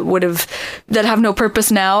things that have no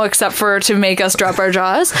purpose now except for to make us drop our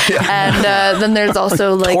jaws. And then there's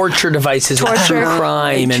also like torture devices, true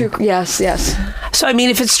crime. Yes. So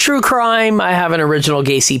if it's true crime, I have an original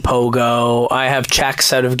Gacy Pogo. I have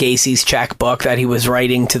checks out of Gacy's checkbook that he was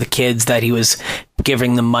writing to the kids that he was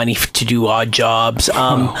giving them money to do odd jobs.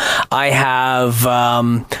 I have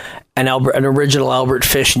an original Albert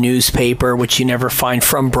Fish newspaper, which you never find,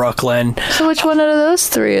 from Brooklyn. So which one out of those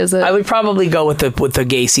three is it? I would probably go with the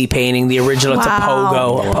Gacy painting, the original. It's a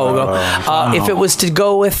Pogo. If it was to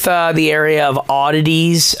go with the area of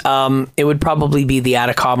oddities, it would probably be the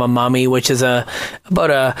Atacama mummy, which is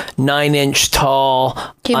about a 9-inch tall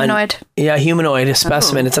humanoid. Humanoid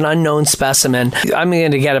specimen. It's an unknown specimen. I'm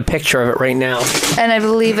going to get a picture of it right now. And I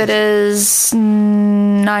believe it is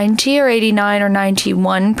 90 or 89 or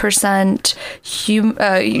 91%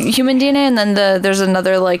 human DNA, and then there's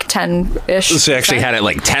another like 10-ish. So they actually had it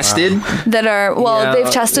like tested? That are,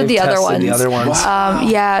 they've tested the other ones. Wow.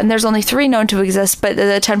 And there's only 3 known to exist, but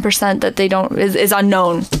the 10% that they don't is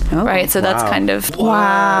unknown, right? So that's kind of...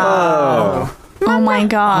 Wow. Oh my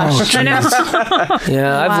gosh.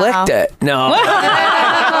 I've licked it. No. You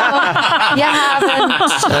haven't.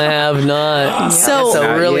 I have not. So it's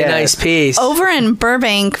a really nice piece. Over in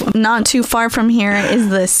Burbank, not too far from here, is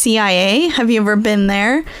the CIA. Have you ever been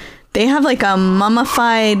there? They have like a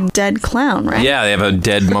mummified dead clown, right? Yeah, they have a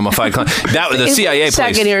dead mummified clown. The CIA place.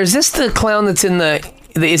 Second here, is this the clown that's in the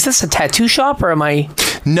Is this a tattoo shop or am I?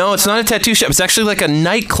 No, it's not a tattoo shop. It's actually like a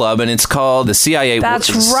nightclub, and it's called the CIA.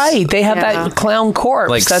 That's right. They have that clown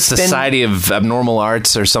corpse. Like Society of Abnormal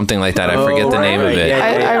Arts or something like that. I forget the name of it.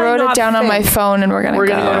 I wrote it down on my phone, and we're gonna go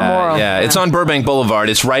tomorrow. Yeah, it's on Burbank Boulevard.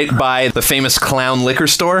 It's right by the famous clown liquor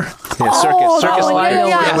store. Circus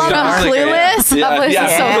Lights. Clueless. That place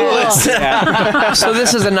is so cool. So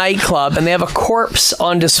this is a nightclub, and they have a corpse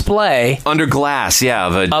on display under glass. Yeah,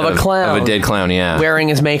 of a clown, of a dead clown. Yeah, wearing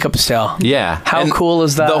his makeup still. Yeah, how cool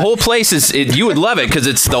is that? The whole place is. You would love it because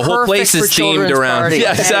it's the whole place is themed around. Party.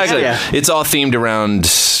 Yeah, exactly. Yeah. It's all themed around.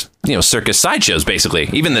 Circus sideshows, basically.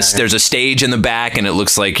 Even this, there's a stage in the back, and it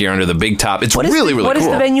looks like you're under the big top. It's really cool. What is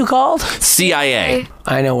the venue called? CIA.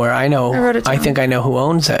 I know where. I know. I think I know who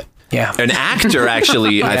owns it. Yeah. An actor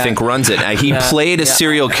actually, I think, runs it. He played a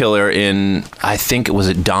serial killer in, I think, was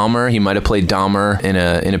it Dahmer? He might have played Dahmer in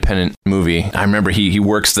an independent movie. I remember he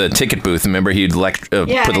works the ticket booth. Remember he'd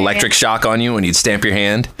put electric shock on you and he'd stamp your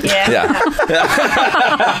hand? Yeah,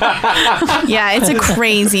 it's a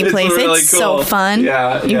crazy place. It's really so fun.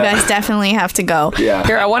 Yeah, you guys definitely have to go. Yeah.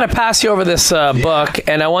 Here, I want to pass you over this book,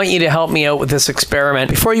 and I want you to help me out with this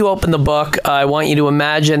experiment. Before you open the book, I want you to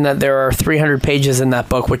imagine that there are 300 pages in that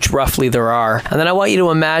book, which roughly there are. And then I want you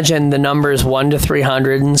to imagine the numbers 1 to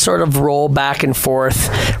 300 and sort of roll back and forth,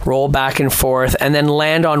 and then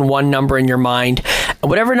land on one number in your mind. And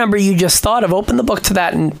whatever number you just thought of, open the book to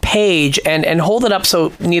that page and hold it up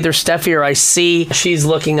so neither Steffi or I see. She's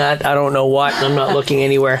looking at I don't know what, and I'm not looking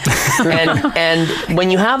anywhere. and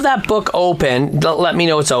when you have that book open, let me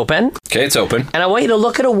know it's open. Okay, it's open. And I want you to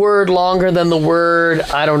look at a word longer than the word,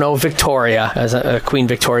 I don't know, Victoria, as a Queen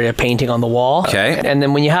Victoria painting on the wall. Okay. And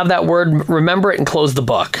then when you have that word, remember it and close the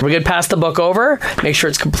book. We're going to pass the book over, make sure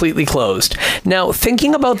it's completely closed. Now,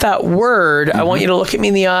 thinking about that word, I want you to look at me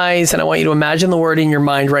in the eyes, and I want you to imagine the word in your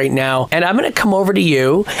mind right now. And I'm going to come over to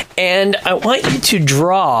you, and I want you to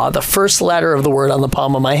draw the first letter of the word on the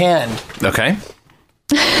palm of my hand. Okay.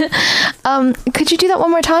 Could you do that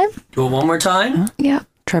one more time? Do it one more time? Yeah.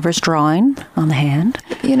 Trevor's drawing on the hand.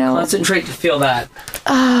 Concentrate to feel that.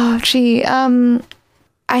 Oh, gee. I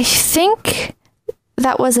think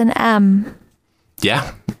that was an M.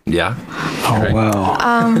 Yeah. Yeah. Oh,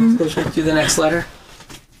 wow. Do the next letter.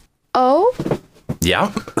 O.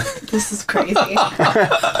 Yeah. This is crazy.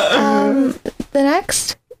 The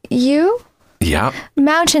next. U. Yeah.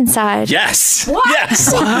 Mountainside. Yes. What?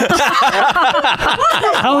 Yes. How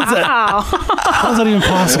is that? How is that even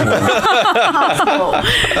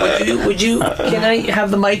possible? Would you? Can I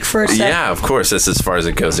have the mic for a second? Yeah, of course. That's as far as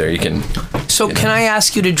it goes. There, you can. So, can I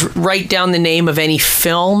ask you to write down the name of any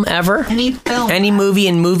film ever? Any film? Any movie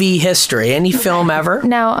in movie history? Any film ever?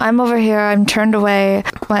 Now I'm over here. I'm turned away.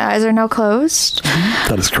 My eyes are now closed.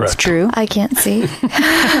 That is correct. It's true. I can't see.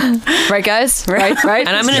 Right, guys? Right.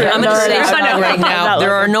 And I'm going to say something right now.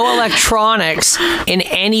 There are no electronics in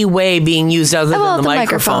any way being used other than the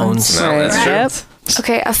microphones. No, that's true. Yep.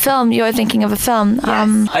 Okay, a film. You're thinking of a film.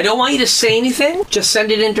 Yes. I don't want you to say anything. Just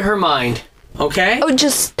send it into her mind. Okay? Oh,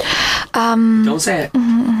 just. Don't say it.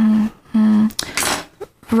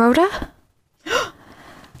 Rhoda?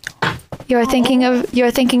 You're thinking of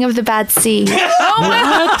the bad seed. Are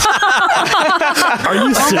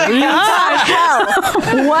you serious?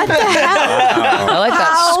 What the hell? I like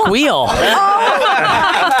that squeal.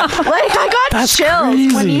 Like, I got chills.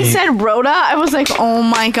 crazy. When you said Rhoda, I was like, oh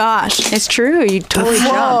my gosh. It's true. You totally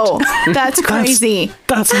jumped. That's crazy.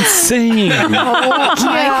 That's insane.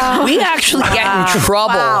 We actually get in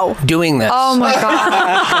trouble doing this. Oh my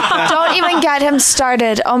God. Don't even get him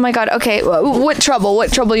started. Oh my God. Okay. What trouble?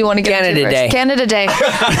 What trouble you want to get Canada into first? Day. Canada Day.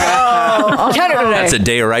 Canada Day. That's a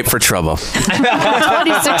day ripe for trouble.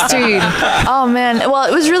 2016. Oh man. Well,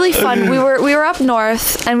 it was really fun. We were up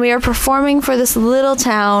north and we were performing for this little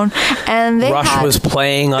town, and they Rush was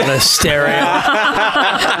playing on a stereo.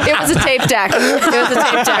 It was a tape deck.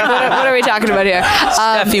 What are we talking about here?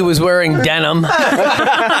 Steffi was wearing denim.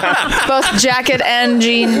 Both jacket and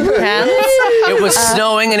jean pants. It was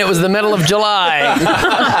snowing and it was the middle of July.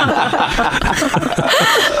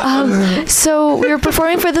 So we were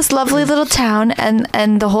performing for this lovely little town,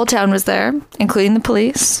 and the whole town was there, including the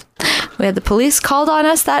police. We had the police called on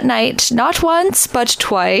us that night, not once, but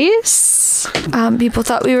twice. People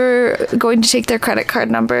thought we were going to take their credit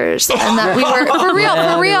card numbers, and that we were, for real.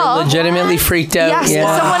 Legitimately freaked out. Yes, Yeah.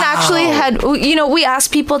 someone actually had, we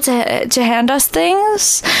asked people to hand us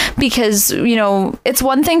things, because, it's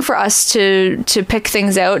one thing for us to pick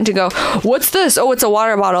things out and to go, what's this? Oh, it's a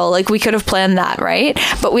water bottle. Like, we could have planned that, right?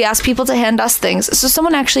 But we asked people to hand us things. So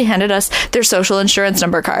someone actually handed us their social insurance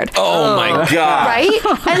number card. Oh my God. Right?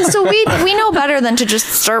 And so we know better than to just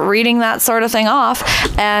start reading that sort of thing off.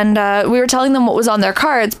 And we were telling them what was on their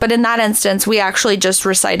cards, but in that instance, we actually just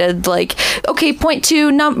recited like, okay, point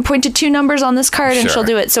to two numbers on this card and she'll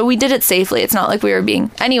do it. So we did it safely. It's not like we were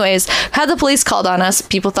being... Anyways, had the police called on us.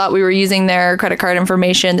 People thought we were using their credit card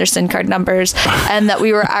information, their SIM card numbers, and that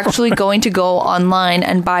we were actually going to go online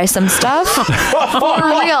and buy some stuff. For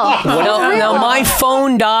real. Now my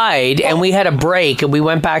phone died and we had a break and we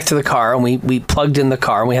went back to the car and we plugged in the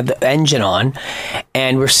car and we had the engine on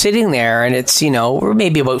and we're sitting there and it's, we're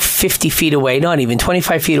maybe about 50 feet away, not even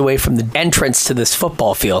 25 feet away from the entrance to this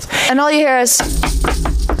football field. And all you hear is...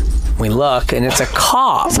 We look and it's a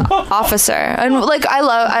cop. It's an officer. And like,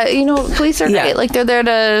 police are great. Like they're there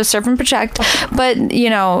to serve and protect. But,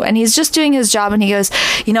 and he's just doing his job and he goes,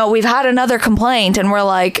 we've had another complaint. And we're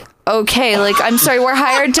like, okay, like, I'm sorry, we're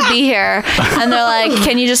hired to be here. And they're like,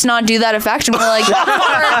 can you just not do that effect? And we're like,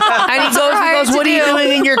 and he goes, what are you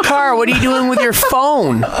doing in your car? What are you doing with your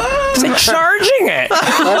phone? He's like, charging it.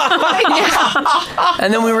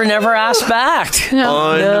 And then we were never asked back.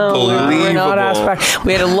 Unbelievable. No, we were not asked back.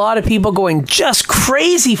 We had a lot of people going just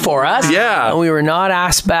crazy for us. Yeah. And we were not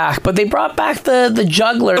asked back. But they brought back the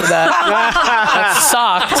juggler that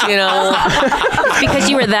sucked, Because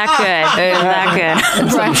you were that good.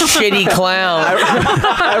 And some shitty clown.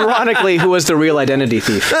 Ironically, who was the real identity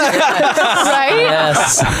thief? Right?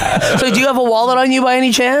 Yes. So do you have a wallet on you by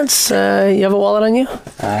any chance? You have a wallet on you?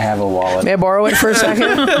 I have a wallet. May I borrow it for a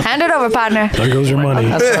second? Hand it over, partner. There goes your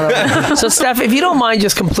money. So, Steph, if you don't mind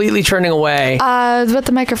just completely turning away. With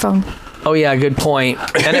the microphone. Oh, yeah, good point.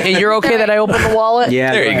 And you're okay that I open the wallet?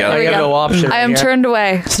 Yeah. There you go. I got no option. I am turned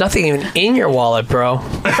away. There's nothing even in your wallet, bro.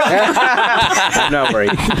 No worry.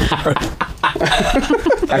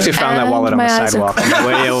 Actually found that wallet on the sidewalk on the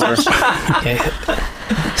way over. Okay.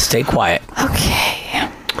 Stay quiet. Okay.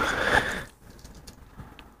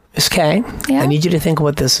 Miss Kay, I need you to think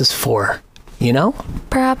what this is for.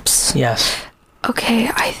 Perhaps. Yes. Okay,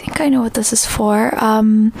 I think I know what this is for.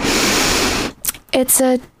 It's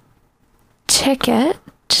a ticket.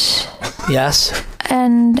 Yes.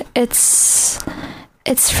 And it's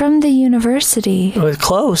from the university. It was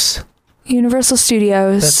close. Universal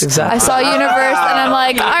Studios. That's exactly. I saw Universe and I'm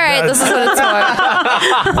like, all right, this is what it's for.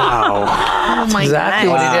 Wow. Oh my exactly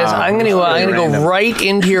God. what it is. I'm gonna go right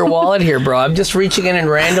into your wallet here, bro. I'm just reaching in and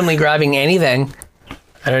randomly grabbing anything.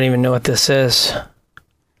 I don't even know what this is.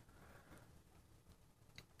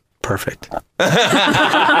 Perfect.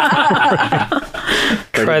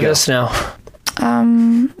 Try this now.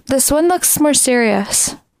 This one looks more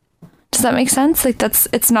serious. Does that make sense? Like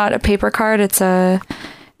it's not a paper card, it's a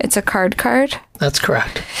card. That's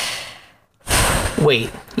correct.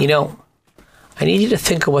 Wait, I need you to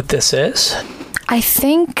think of what this is. I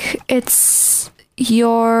think it's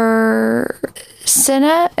your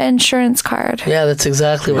Cine insurance card. Yeah, that's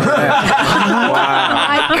exactly what it is.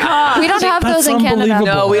 Wow. We don't have those in Canada.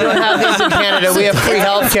 No, we don't have these in Canada. We have free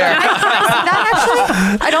healthcare.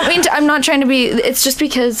 I don't mean to. I'm not trying to be. It's just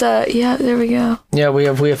because. There we go. Yeah, we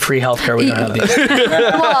have free healthcare. We don't have these.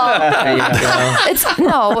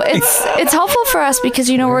 Well, it's helpful for us because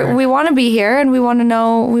we want to be here and we want to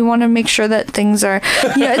know. We want to make sure that things are.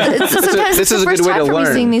 Sometimes this is the a good first way time to for me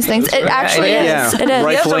learn. seeing these things. It actually is. It is.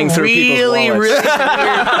 Rifling through people's wallets.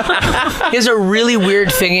 There's a really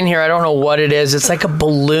weird thing in here. I don't know what it is. It's like a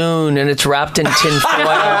balloon and it's wrapped in tin foil.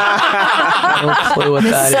 No clue what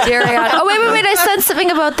that is. Oh, wait. I said something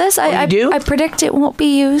about this. I predict it won't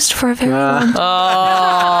be used for a very long time.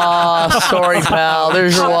 Oh, sorry, pal.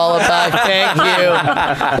 There's your wallet back. Thank you.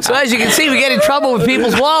 So as you can see, we get in trouble with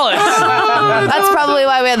people's wallets. That's probably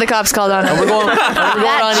why we had the cops called on us. We're going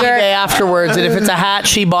on eBay afterwards. And if it's a hat,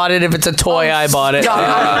 she bought it. If it's a toy, I bought it.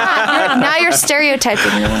 Now you're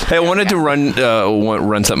stereotyping me. Hey, I wanted to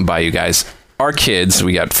run something by you guys. Our kids,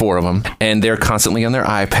 we got 4 of them, and they're constantly on their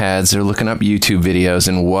iPads. They're looking up YouTube videos,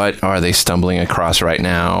 and what are they stumbling across right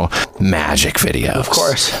now? Magic videos. Of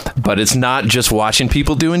course. But it's not just watching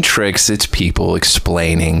people doing tricks. It's people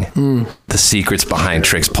explaining the secrets behind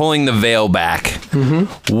tricks, pulling the veil back. Mm-hmm.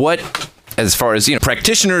 What... As far as,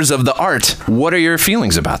 practitioners of the art, what are your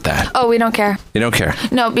feelings about that? Oh, we don't care. You don't care?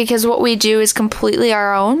 No, because what we do is completely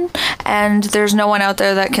our own, and there's no one out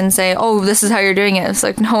there that can say, oh, this is how you're doing it. It's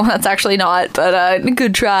like, no, that's actually not, but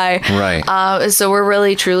good try. Right. So we're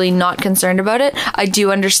really, truly not concerned about it. I do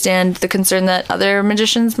understand the concern that other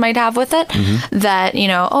magicians might have with it, that,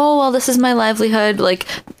 oh, well, this is my livelihood. Like,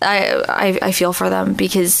 I feel for them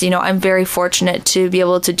because, I'm very fortunate to be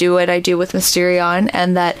able to do what I do with Mysterion,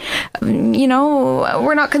 and that...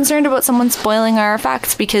 we're not concerned about someone spoiling our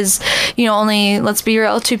effects because, only, let's be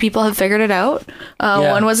real, 2 people have figured it out.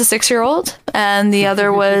 One was a 6-year-old and the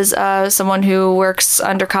other was someone who works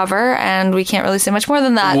undercover, and we can't really say much more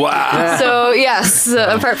than that. Wow. So, yes,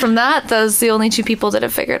 apart from that, those are the only 2 people that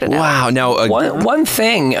have figured it out. Wow. Now, one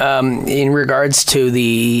thing in regards to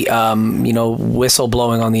the, whistle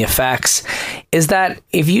blowing on the effects is that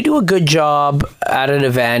if you do a good job at an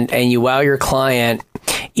event and you wow your client,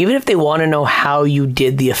 even if they want to know how you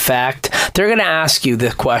did the effect, they're going to ask you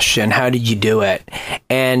the question, how did you do it?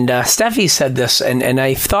 And Steffi said this, and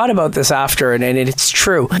I thought about this after, and it's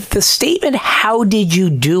true. The statement, how did you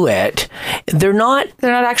do it? They're not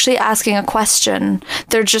actually asking a question.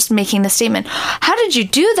 They're just making the statement. How did you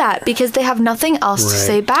do that? Because they have nothing else to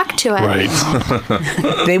say back to it.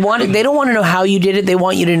 Right. They don't want to know how you did it. They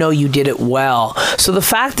want you to know you did it well. So the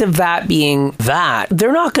fact of that being that,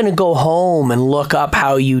 they're not going to go home and look up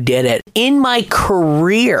how you did it. In my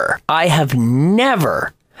career, I have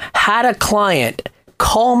never had a client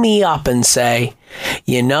call me up and say,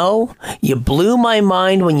 you blew my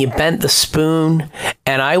mind when you bent the spoon.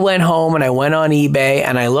 And I went home and I went on eBay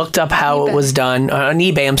and I looked up how it was done on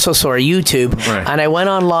eBay. I'm so sorry, YouTube. Right. And I went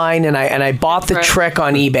online and I bought the trick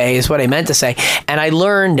on eBay is what I meant to say. And I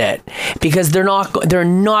learned it because they're not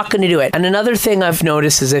going to do it. And another thing I've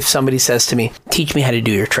noticed is if somebody says to me, teach me how to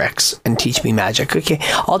do your tricks and teach me magic. Okay.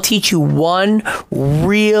 I'll teach you one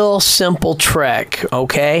real simple trick.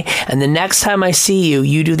 Okay. And the next time I see you,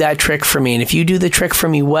 you do that trick for me. And if you do the trick for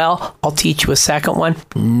me well, I'll teach you a second one.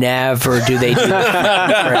 Never do they do that.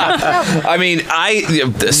 I mean,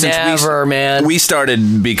 we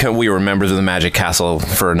started because we were members of the Magic Castle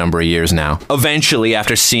for a number of years now. Eventually,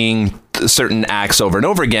 after seeing certain acts over and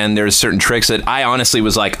over again, there's certain tricks that I honestly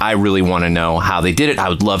was like, I really want to know how they did it. I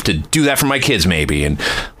would love to do that for my kids maybe. And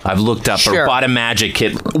I've looked up or bought a magic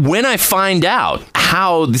kit. When I find out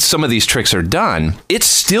how some of these tricks are done, it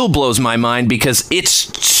still blows my mind because it's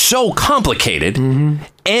so complicated. Mm-hmm.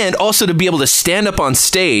 And also to be able to stand up on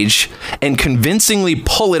stage and convincingly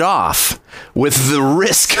pull it off with the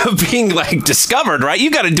risk of being discovered, right?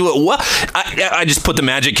 You got to do it well. I just put the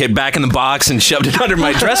magic kit back in the box and shoved it under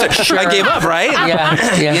my dresser. Sure. I gave up, right?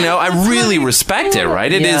 Yeah. I really respect it,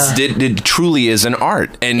 right? It truly is an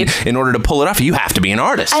art. And in order to pull it off, you have to be an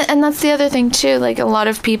artist. And that's the other thing, too. A lot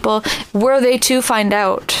of people, were they to find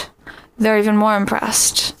out, they're even more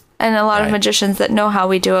impressed. And a lot of magicians that know how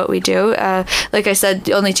we do what we do. Like I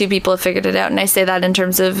said, only 2 people have figured it out. And I say that in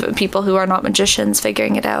terms of people who are not magicians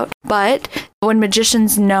figuring it out. But when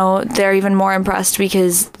magicians know, they're even more impressed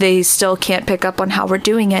because they still can't pick up on how we're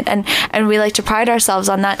doing it. And we like to pride ourselves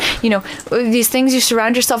on that. These things you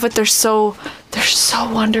surround yourself with, they're so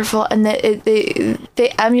wonderful, and they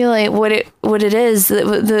emulate what it is,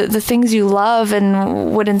 the things you love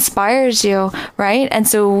and what inspires you, right? And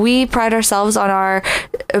so we pride ourselves on our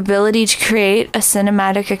ability to create a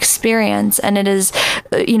cinematic experience, and it is,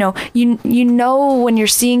 you know when you're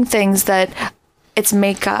seeing things that it's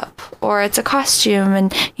makeup or it's a costume,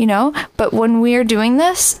 and but when we're doing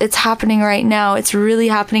this, it's happening right now. It's really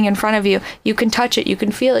happening in front of you. You can touch it, you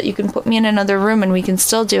can feel it, you can put me in another room and we can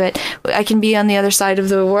still do it. I can be on the other side of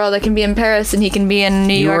the world. I can be in Paris and he can be in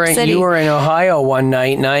New York City. You were in Ohio one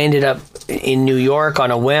night and I ended up in New York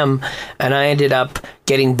on a whim, and I ended up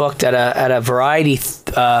getting booked at a variety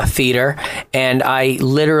theater, and I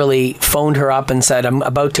literally phoned her up and said, I'm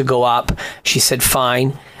about to go up. She said,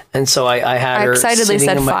 fine. And so I had her. I excitedly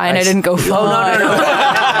said fine. I didn't go fine. Oh, no.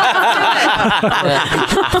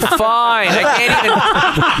 Fine. I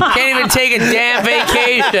can't even take a damn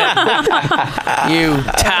vacation. You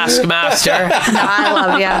taskmaster. No, I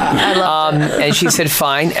love you. I love you. And she said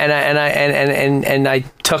fine. And I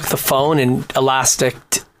took the phone and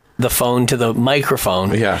elasticed the phone to the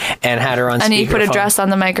microphone and had her on speakerphone. And you put a dress on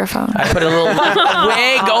the microphone. I put a little wig.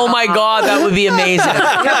 Oh my God, that would be amazing.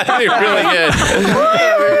 That'd be really good.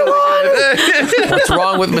 What's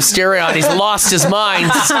wrong with Mysterion? He's lost his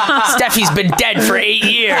mind. Steffi's been dead for 8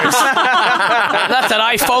 years. That's an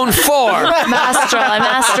iPhone 4. I'm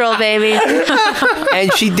astral, baby.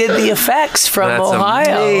 And she did the effects from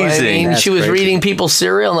Ohio. Amazing. I mean, she was reading people's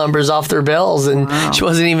serial numbers off their bills, and she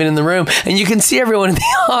wasn't even in the room. And you can see everyone in the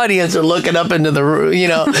audience are looking up into the room,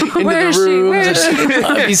 into the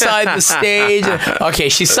room beside the stage. Okay,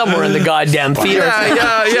 she's somewhere in the goddamn theater.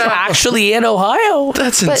 Yeah. She's actually in Ohio.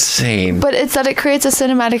 That's insane. insane. But it's that it creates a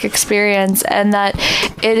cinematic experience, and that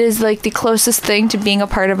it is like the closest thing to being a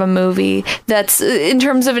part of a movie. That's in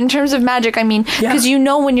terms of magic. I mean, because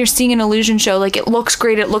when you're seeing an illusion show, like it looks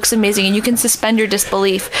great, it looks amazing, and you can suspend your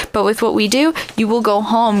disbelief. But with what we do, you will go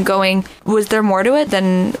home going, was there more to it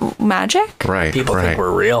than magic? Right. People think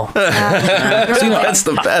we're real. That's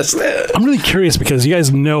the best. I'm really curious because you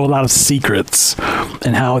guys know a lot of secrets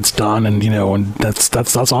and how it's done, and and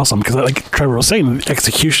that's awesome. Because like Trevor was saying,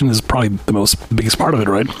 execution is probably the biggest part of it,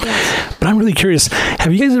 right? Yes. But I'm really curious.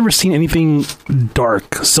 Have you guys ever seen anything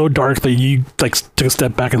dark, so dark that you like took a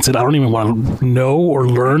step back and said, I don't even want to know or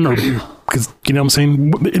learn, or because you know what I'm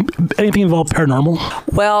saying? Anything involved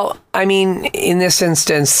paranormal? Well, I mean, in this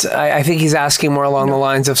instance, I think he's asking more along the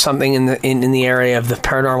lines of something in the area of the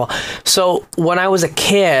paranormal. So when I was a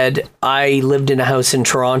kid, I lived in a house in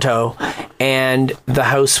Toronto, and the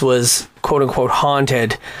house was quote unquote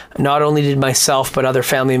haunted. Not only did myself, but other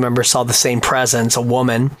family members saw the same presence, a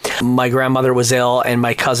woman. My grandmother was ill, and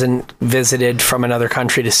my cousin visited from another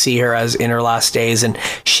country to see her as in her last days, and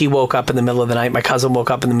she woke up in the middle of the night. My cousin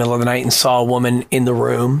woke up in the middle of the night and saw a woman in the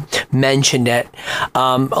room, mentioned it.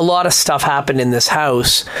 A lot of stuff happened in this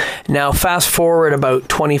house. Now, fast forward about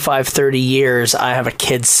 25, 30 years, I have a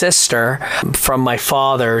kid sister from my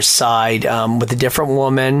father's side with a different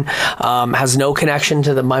woman, has no connection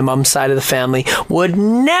to my mom's side of the family, would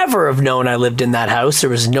never have known I lived in that house. There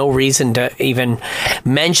was no reason to even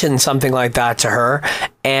mention something like that to her.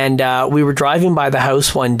 And we were driving by the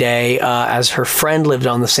house one day as her friend lived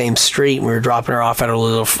on the same street. We were dropping her off at her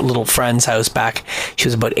little friend's house back. She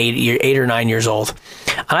was about 8 or 9 years old.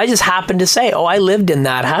 And I just happened to say, I lived in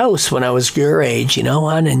that house when I was your age,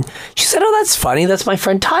 hon. And she said, that's funny. That's my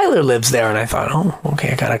friend Tyler lives there. And I thought,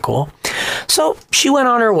 okay, kind of cool. So she went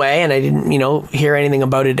on her way, and I didn't, hear anything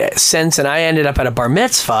about it since. And I ended up at a bar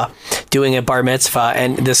mitzvah, doing a bar mitzvah,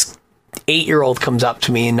 and this 8-year-old comes up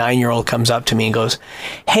to me, and 9-year-old comes up to me and goes,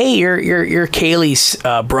 "Hey, you're Kaylee's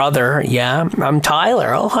brother." "Yeah, I'm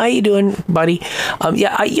Tyler." "Oh, how you doing, buddy?"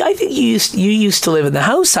 "Yeah, I think you used to live in the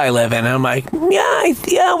house I live in." And I'm like,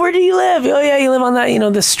 "Yeah, where do you live?" "Oh, yeah, you live on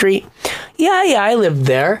that, the street." Yeah, I lived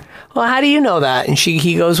there." "Well, how do you know that?" And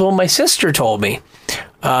he goes, "Well, my sister told me."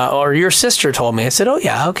 Or your sister told me. I said, "Oh,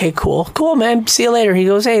 yeah, okay, cool, man, see you later." He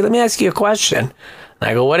goes, "Hey, let me ask you a question." And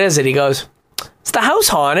I go, "What is it?" He goes, "Is the house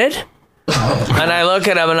haunted?" And I look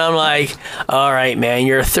at him and I'm like, "All right, man,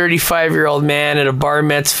 you're a 35-year-old man at a bar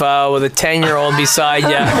mitzvah with a 10-year-old beside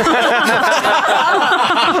you,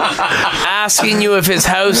 asking you if his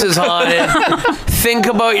house is haunted. Think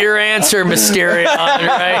about your answer, Mysterion,"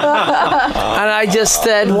 right? And I just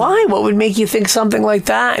said, "Why? What would make you think something like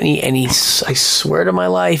that?" And I swear to my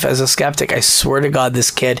life, as a skeptic, I swear to God,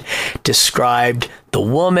 this kid described the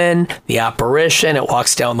woman, the apparition. It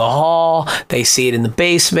walks down the hall. They see it in the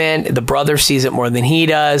basement. The brother sees it more than he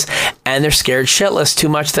does. And they're scared shitless, too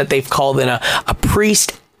much that they've called in a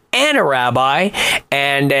priest and a rabbi,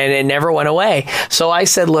 and it never went away. So I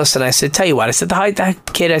said, "Listen," I said, "Tell you what," I said,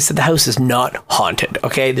 the house is not haunted,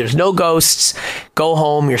 okay? There's no ghosts. Go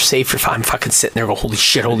home. You're safe. You're fine." I'm fucking sitting there, go, holy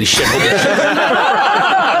shit.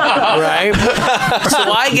 Right? So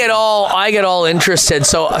I get all interested.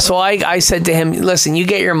 So I said to him, "Listen, you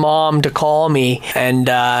get your mom to call me, and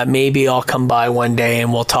maybe I'll come by one day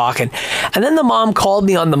and we'll talk." And then the mom called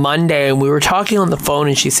me on the Monday, and we were talking on the phone,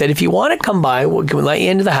 and she said, "If you want to come by, we'll let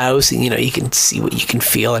you into the house, and you can see what you can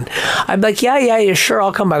feel." And I'm like, yeah, sure,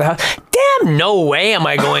 I'll come by the house. Damn, no way am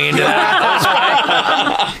I going into that house,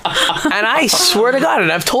 right? And I swear to God,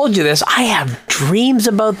 and I've told you this, I have dreams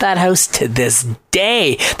about that house to this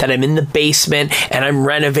day, that I'm in the basement and I'm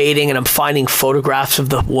renovating and I'm finding photographs of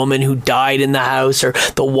the woman who died in the house, or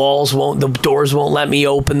the doors won't let me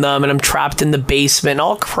open them, and I'm trapped in the basement,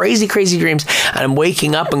 all crazy dreams. And I'm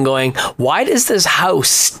waking up and going, why does this house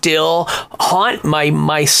still haunt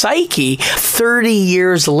my psyche 30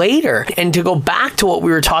 years later? And to go back to what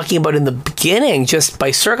we were talking about in the beginning, just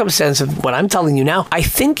by circumstance of what I'm telling you now, I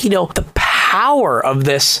think, the power of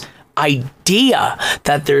this idea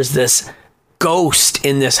that there's this ghost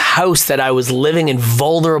in this house that I was living in,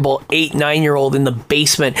 vulnerable 8-9-year-old in the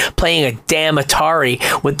basement playing a damn Atari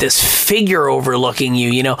with this figure overlooking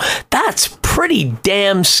you, that's pretty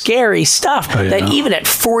damn scary stuff. Oh, yeah. That even at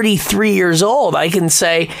 43 years old, I can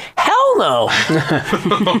say, hell no.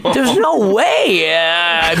 There's no way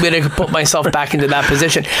I'm going to put myself back into that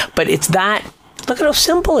position. But it's that. Look at how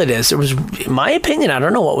simple it is. It was, in my opinion, I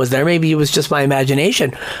don't know what was there. Maybe it was just my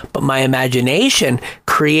imagination. But my imagination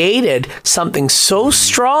created something so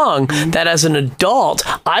strong that as an adult,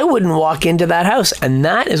 I wouldn't walk into that house. And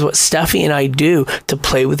that is what Steffi and I do to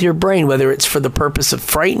play with your brain, whether it's for the purpose of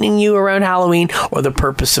frightening you around Halloween or the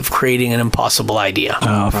purpose of creating an impossible idea.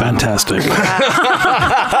 Oh, fantastic.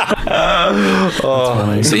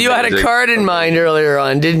 So you had a card in mind earlier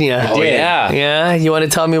on, didn't you? Oh, yeah. Yeah? You want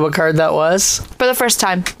to tell me what card that was? For the first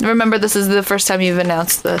time. Remember, this is the first time you've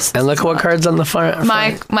announced this. And look what card's on the front.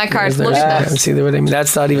 My card. Look at that. See what I mean?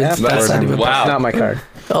 That's not even... that's not even... Wow. That's not my card.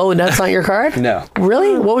 Oh, that's not your card? No.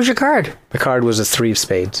 Really? What was your card? The card was a 3 of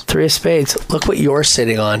spades. 3 of spades. Look what you're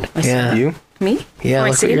sitting on. Yeah. You? Me? Yeah,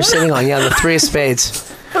 look what you're sitting on. Yeah, the 3 of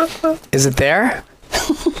spades. Is it there?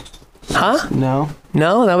 Huh? No.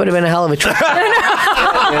 No, that would have been a hell of a trick. Did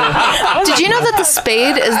you know that the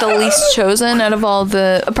spade is the least chosen out of all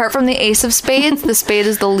the... Apart from the ace of spades, the spade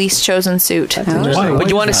is the least chosen suit. But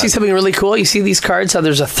you want to see something really cool? You see these cards? How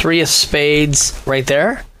there's a 3 of spades right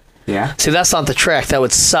there? Yeah. See, that's not the trick. That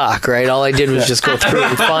would suck, right? All I did was just go through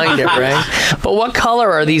and find it, right? But what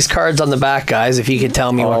color are these cards on the back, guys? If you could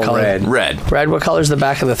tell me what color. Red. Red. What color's the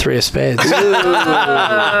back of the 3 of spades? Blue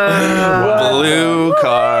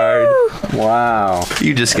card. Wow.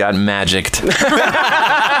 You just got magicked.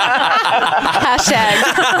 Hashtag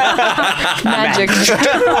magic.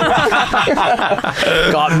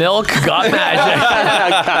 Got milk, got magic.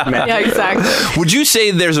 Yeah, exactly. Would you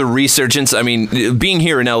say there's a resurgence? I mean, being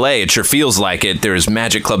here in LA, it sure feels like it. There's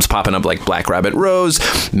magic clubs popping up like Black Rabbit Rose.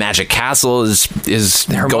 Magic Castle is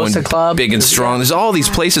going Club. big and strong. There's all these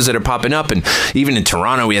places that are popping up, and even in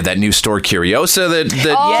Toronto, we had that new store Curiosa that just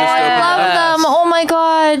opened I up. love them. Oh my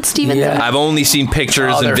God, Steven. Yeah. I've only seen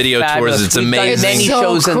pictures and they're video fabulous. tours. It's We've done amazing. many So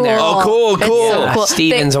shows in there. Oh, cool, It's cool. so cool.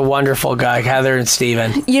 Steven's a wonderful guy. Heather and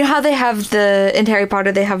Steven. You know how they have in Harry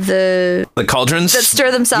Potter, they have the cauldrons that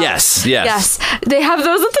stir themselves? Yes. They have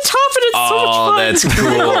those at the top, and it's so much fun. That's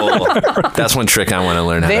cool. That's one trick I want to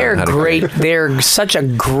learn how They're to great. They're such a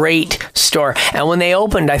great store. And when they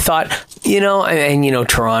opened, I thought,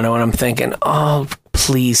 Toronto, and I'm thinking, oh,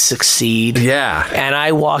 please succeed. Yeah. And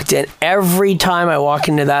I walked in. Every time I walk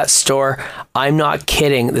into that store, I'm not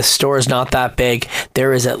kidding. The store is not that big.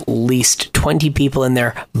 There is at least 20 people in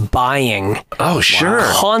there buying. Oh, sure.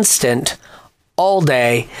 Constant. All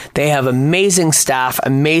day. They have amazing staff,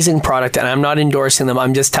 amazing product, and I'm not endorsing them.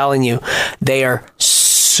 I'm just telling you, they are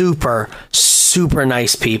super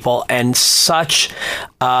nice people, and such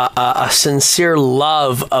a sincere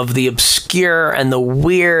love of the obscure and the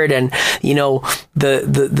weird, and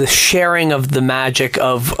the sharing of the magic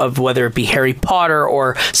of whether it be Harry Potter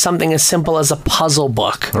or something as simple as a puzzle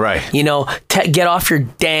book. Right. Get off your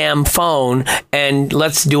damn phone and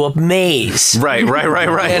let's do a maze. Right.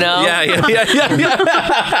 Yeah.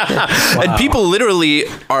 And people literally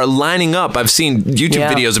are lining up. I've seen YouTube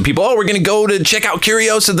videos of people, we're going to go to check out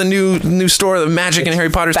Curiosa, the new store, the magic and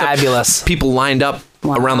Harry Potter fabulous stuff. People lined up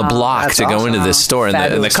around the block to go into this store.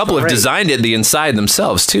 And the couple have designed it the inside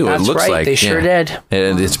themselves, too. That's it looks right. like. They sure did.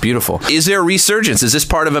 And it's beautiful. Is there a resurgence? Is this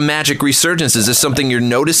part of a magic resurgence? Is this something you're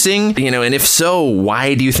noticing? And if so,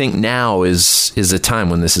 why do you think now is a time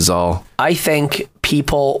when this is all... I think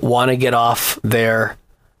people want to get off their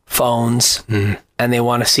phones and they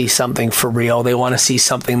want to see something for real. They want to see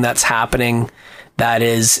something that's happening that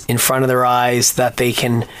is in front of their eyes, that they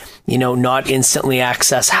can, not instantly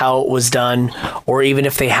access how it was done, or even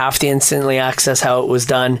if they have to instantly access how it was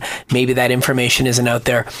done, maybe that information isn't out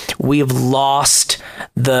there. We have lost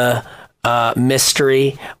the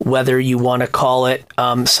mystery, whether you want to call it,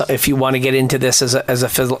 so if you want to get into this as a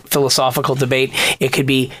philosophical debate, it could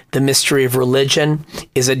be the mystery of religion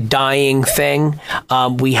is a dying thing.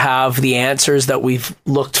 We have the answers that we've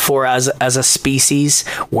looked for as a species.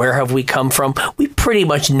 Where have we come from? We pretty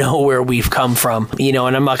much know where we've come from, and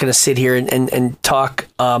I'm not going to sit here and talk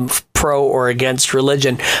pro or against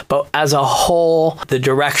religion, but as a whole, the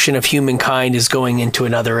direction of humankind is going into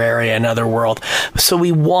another area, another world. So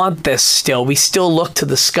we want this still. We still look to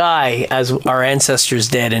the sky as our ancestors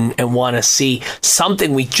did and want to see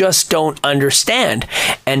something we just don't understand.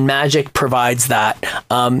 And magic provides that.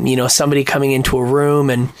 Somebody coming into a room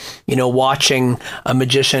and, watching a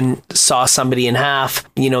magician saw somebody in half,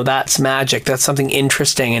 that's magic. That's something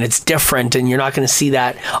interesting and it's different, and you're not going to see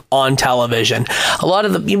that on television. A lot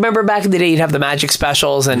of you remember back in the day, you'd have the magic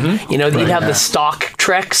specials and, you'd have the stock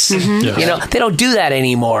tricks. Yes. They don't do that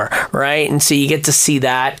anymore, right? And so you get to see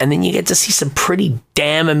that, and then you get to see some pretty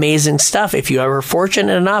damn amazing stuff. If you are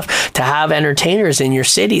fortunate enough to have entertainers in your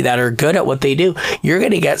city that are good at what they do, you're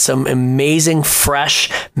going to get some amazing, fresh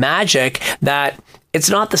magic that it's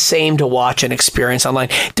not the same to watch and experience online.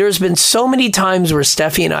 There's been so many times where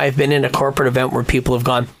Steffi and I have been in a corporate event where people have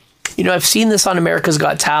gone, I've seen this on America's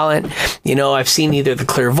Got Talent. I've seen either the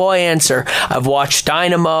Clairvoyance, or I've watched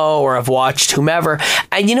Dynamo, or I've watched whomever.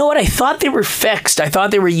 And you know what? I thought they were fixed. I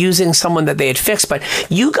thought they were using someone that they had fixed, but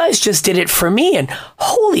you guys just did it for me. And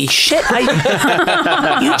holy shit,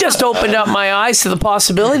 you just opened up my eyes to the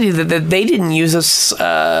possibility that they didn't use a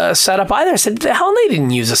setup either. I said, the hell, they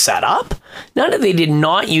didn't use a setup. They did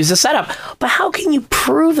not use a setup. But how can you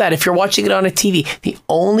prove that if you're watching it on a TV? The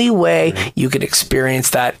only way you can experience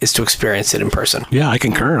that is to experience it in person. Yeah, I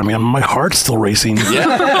concur. I mean, my heart's still racing.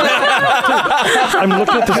 Yeah. I'm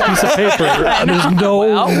looking at this piece of paper, and there's no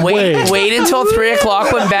way. Wait until 3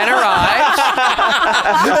 o'clock when Ben arrives,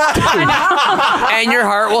 and your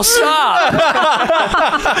heart will stop.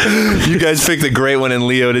 You guys picked a great one in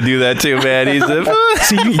Leo to do that too, man.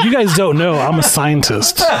 See, you guys don't know. I'm a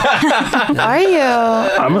scientist. Are you?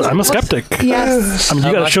 I'm a skeptic. Yes. I mean,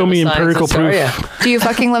 you got to show me empirical proof. Do you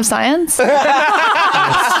fucking love science?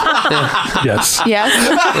 Yes. Yes.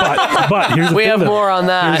 But here's the we thing. have more on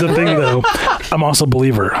that. Here's the thing, though. I'm also a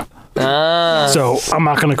believer. So I'm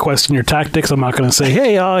not going to question your tactics. I'm not going to say,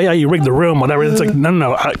 hey, yeah, you rigged the room, whatever. It's like,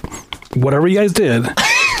 no. Whatever you guys did,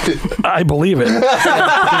 I believe it.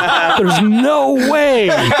 There's no way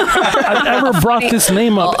I've ever brought this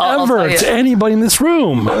name up ever to anybody in this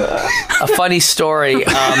room. A funny story.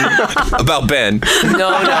 About Ben.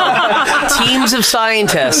 No. Teams of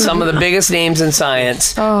scientists, some of the biggest names in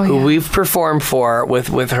science, who we've performed for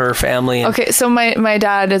with her family. Okay, so my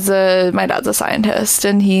dad's a scientist,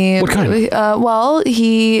 and he. What kind? Well,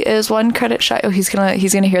 he is one credit shy. Oh, he's gonna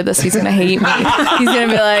hear this. He's gonna hate me. He's gonna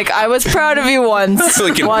be like, I was proud of you once. So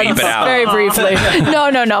we can beep it out. Very briefly.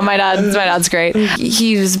 No. My dad's great.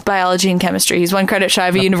 He's biology and chemistry. He's one credit shy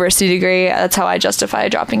of a university degree. That's how I justify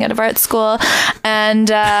dropping out of art school. And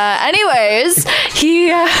anyways,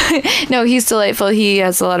 he's delightful. He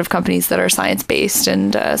has a lot of companies that are science based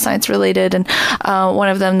and science related. And one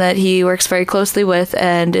of them that he works very closely with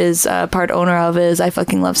and is part owner of is I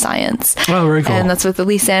Fucking Love Science. Oh, very cool. And that's with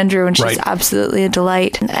Elise Andrew, and she's absolutely a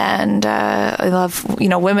delight. And I love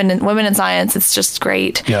women in science. It's just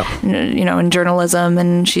great. Yeah. In journalism,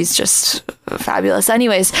 and she's just fabulous.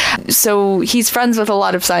 Anyways, so he's friends with a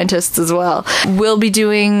lot of scientists as well. We'll be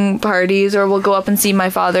doing parties, or we'll go up and see my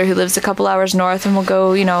father, who lives a couple hours north, and we'll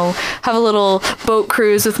go, have a little boat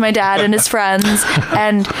cruise with my dad and his friends,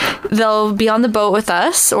 and they'll be on the boat with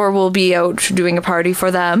us, or we'll be out doing a party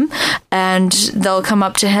for them, and they'll come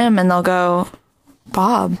up to him and they'll go,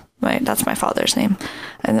 Bob. That's my father's name.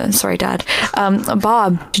 And then, sorry, Dad.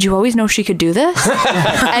 Bob, did you always know she could do this?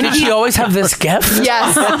 And did she always have this gift?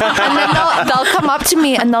 Yes. And then they'll come up to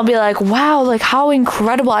me and they'll be like, wow, like how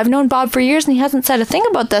incredible. I've known Bob for years and he hasn't said a thing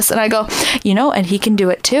about this. And I go, and he can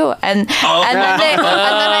do it too. And then I say,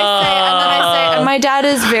 and my dad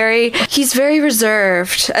is he's very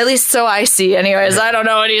reserved. At least so I see anyways. I don't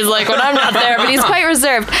know what he's like when I'm not there, but he's quite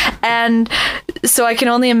reserved. And so I can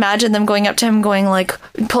only imagine them going up to him, going like,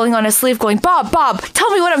 pulling on his sleeve, going, Bob, tell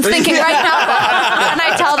me what I'm thinking right now, Bob. And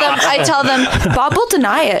I tell them, Bob will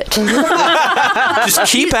deny it.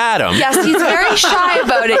 Just keep at him. Yes, he's very shy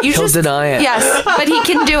about it. He'll deny it. Yes, but he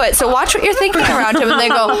can do it. So watch what you're thinking around him. And they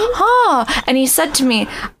go, huh. And he said to me,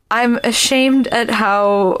 I'm ashamed at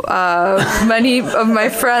how many of my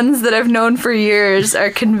friends that I've known for years are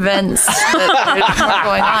convinced that there's more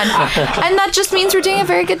going on. And that just means we're doing a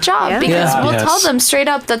very good job, because we'll tell them straight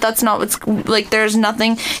up that that's not what's, like, there's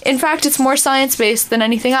nothing. In fact, it's more science-based than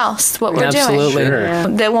anything else, what we're doing. Absolutely. Sure.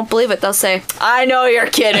 They won't believe it. They'll say, I know you're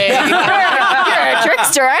kidding. You're a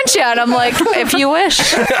trickster, aren't you? And I'm like, if you wish.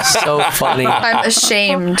 So funny. I'm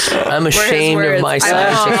ashamed. I'm ashamed of my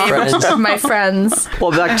scientific friends. Of my friends.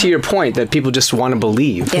 Well, back to your point that people just want to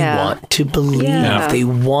believe. They want to believe. Yeah. They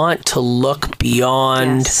want to look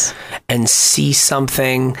beyond and see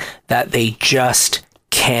something that they just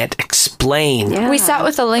can't explain. Yeah. We sat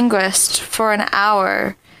with a linguist for an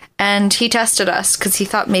hour, and he tested us because he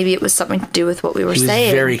thought maybe it was something to do with what we were saying. He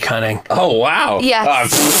was very cunning. Oh, wow.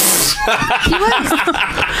 Yes. He was.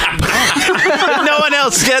 No one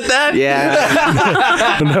else get that?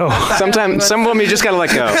 Yeah. No. Sometimes, some of them you just got to let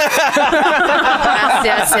go.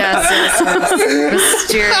 Yes.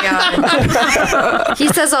 Mysterion. He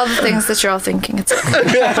says all the things that you're all thinking. It's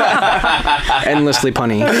okay. Endlessly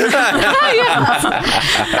punny.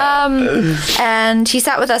 And he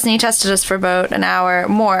sat with us and he tested us for about an hour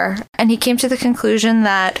more. And he came to the conclusion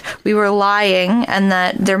that we were lying and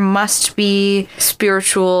that there must be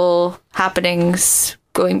spiritual happenings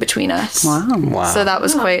going between us. Wow. So that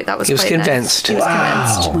was quite. He was convinced. Nice. He was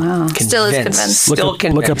convinced. Wow. Still is convinced.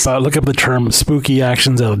 Look up the term "spooky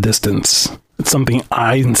actions out of distance." It's something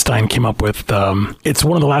Einstein came up with. It's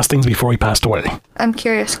one of the last things before he passed away. I'm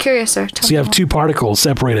curious, sir. So you have two particles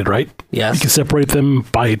separated, right? Yes. You can separate them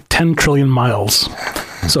by 10 trillion miles.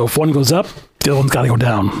 So if one goes up, the other one's got to go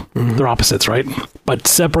down. Mm-hmm. They're opposites, right? But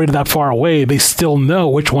separated that far away, they still know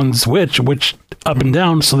which one's which up and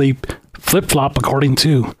down, so they flip-flop according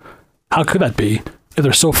to. How could that be if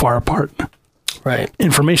they're so far apart? Right.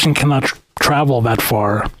 Information cannot travel that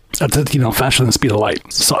far at the, faster than the speed of light.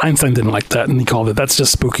 So Einstein didn't like that, and he called it, that's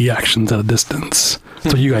just spooky actions at a distance.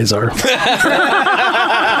 That's what you guys are.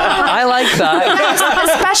 I like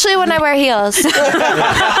that. Especially when I wear heels.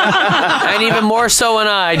 And even more so when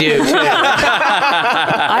I do, too.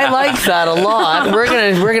 I like that a lot. We're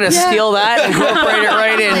gonna steal that and incorporate it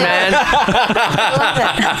right in, man.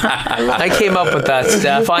 I came up with that,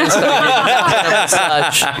 Steph. Einstein did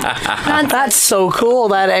such. That's so cool.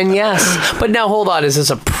 But now hold on, is this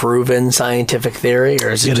a proven scientific theory, or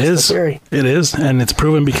is it just a theory? It is, and it's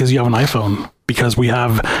proven because you have an iPhone. Because we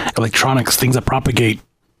have electronics, things that propagate,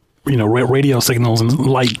 radio signals and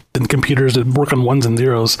light, and computers that work on ones and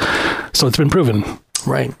zeros. So it's been proven.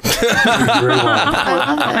 Right. Very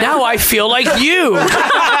well. Now I feel like you.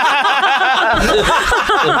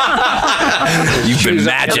 You've been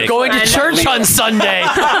magic. I'm going to church on Sunday.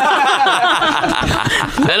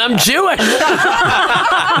 And I'm Jewish.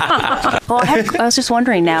 Well, I was just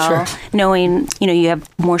wondering now, knowing, you have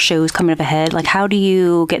more shows coming up ahead, like how do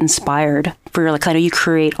you get inspired for, I know you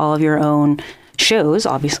create all of your own shows,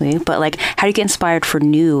 obviously, but how do you get inspired for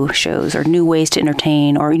new shows or new ways to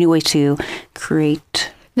entertain or new ways to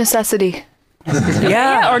create? Necessity.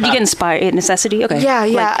 Yeah, or do you get inspired? Necessity? Okay.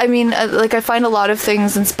 Yeah. I mean, I find a lot of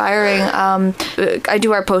things inspiring. I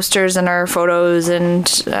do our posters and our photos, and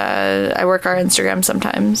I work our Instagram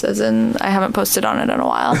sometimes, as in I haven't posted on it in a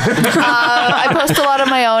while. I post a lot on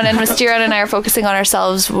my own, and Mysteria and I are focusing on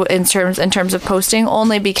ourselves in terms of posting,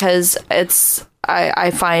 only because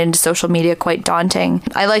I find social media quite daunting.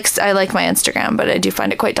 I like my Instagram, but I do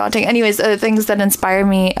find it quite daunting. Anyways, things that inspire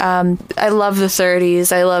me. I love the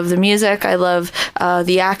 30s. I love the music. I love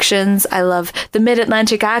the actions. I love the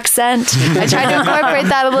Mid-Atlantic accent. I try to incorporate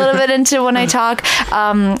that a little bit into when I talk.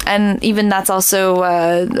 And even that's also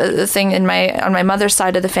a thing on my mother's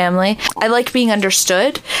side of the family. I like being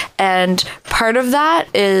understood, and part of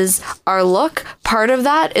that is our look. Part of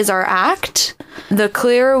that is our act. The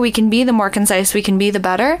clearer we can be, the more concise we can be, the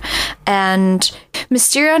better. And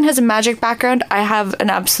Mysterion has a magic background. I have an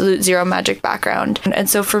absolute zero magic background. And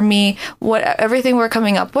so for me, everything we're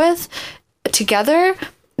coming up with together,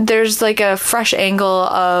 there's a fresh angle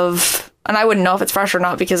of... And I wouldn't know if it's fresh or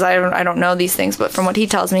not because I don't know these things, but from what he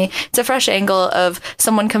tells me, it's a fresh angle of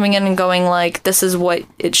someone coming in and going this is what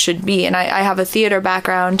it should be. And I have a theater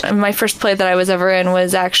background. And my first play that I was ever in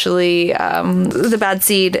was actually The Bad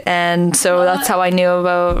Seed, and so that's how I knew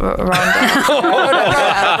about Rhoda.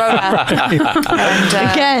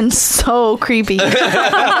 And, again, so creepy. Right?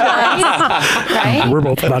 We're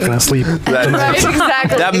both not going to sleep. Right,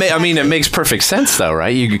 exactly. It makes perfect sense, though,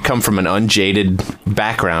 right? You come from an unjaded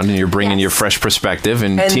background, and you're bringing your fresh perspective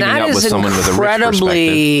and teaming up with someone with a rich perspective.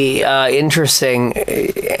 Incredibly interesting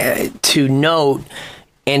to note.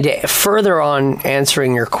 And further on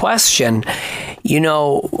answering your question,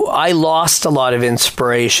 I lost a lot of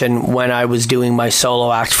inspiration when I was doing my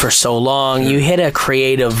solo act for so long. You hit a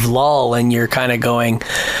creative lull and you're kind of going,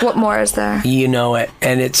 what more is there? You know it.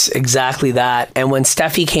 And it's exactly that. And when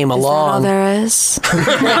Steffi came along... Is that all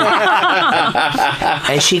there is?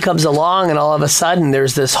 And she comes along and all of a sudden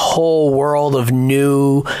there's this whole world of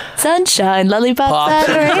new... Sunshine, lollipops,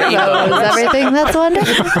 and rainbows, everything that's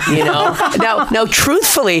wonderful. Now,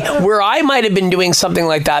 truthfully, where I might have been doing something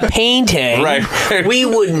like that, painting, right. We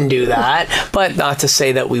wouldn't do that. But not to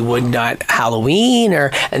say that we would not Halloween,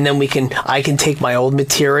 and then I can take my old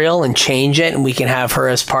material and change it, and we can have her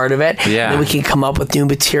as part of it. Yeah. And then we can come up with new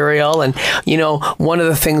material. And one of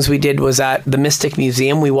the things we did was at the Mystic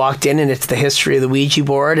Museum. We walked in, and it's the history of the Ouija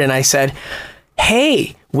board, and I said,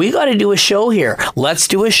 hey, we got to do a show here. Let's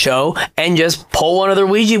do a show and just pull one of the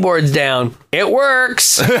Ouija boards down. It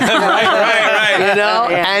works. right.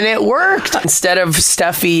 And it worked. Instead of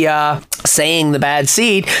Steffi saying The Bad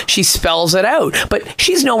Seed, she spells it out. But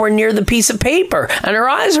she's nowhere near the piece of paper, and her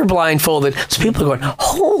eyes are blindfolded. So people are going,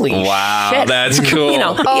 holy shit. That's cool.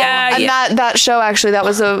 That show, actually, that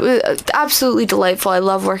was absolutely delightful. I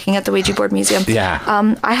love working at the Ouija board museum.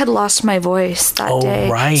 Yeah. I had lost my voice that day.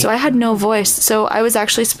 Right. So I had no voice. So I was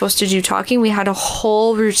actually supposed to do talking. We had a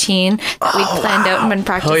whole routine that we'd planned out and been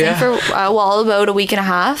practicing for about a week and a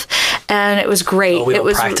half. and it was great. Oh, we don't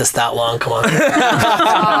was practice that long. Come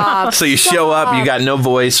on. So you show up, you got no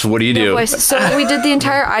voice. What do you do? So we did the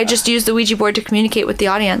entire. I just used the Ouija board to communicate with the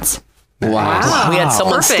audience. Wow. We had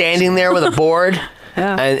someone standing there with a board.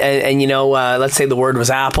 Yeah. And let's say the word was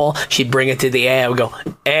apple. She'd bring it to the A. I would go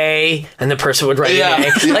A, and the person would write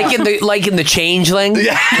A, like in the Changeling.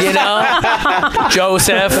 You know,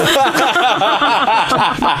 Joseph.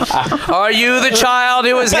 Are you the child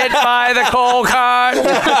who was hit by the coal cart?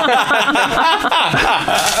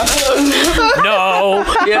 No.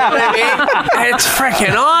 You know what I mean? It's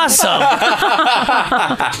freaking awesome.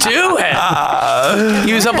 Do it.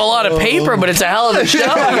 Use up a lot of paper, but it's a hell of a show. You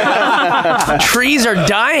know? Trees are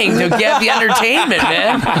dying to get the entertainment,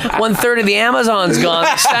 man. 1/3 of the Amazon's gone.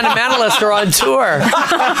 The Sentimentalists are on tour.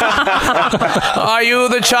 Are you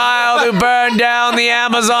the child who burned down the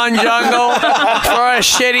Amazon jungle for a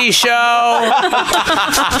shitty show?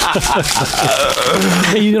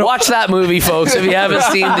 Watch that movie, folks, if you haven't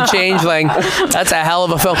seen The Changeling. That's a hell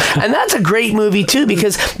of a film. And that's a great movie, too,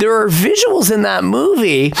 because there are visuals in that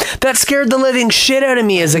movie that scared the living shit out of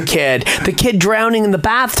me as a kid. The kid drowning in the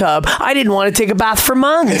bathtub. I didn't want to take a bath for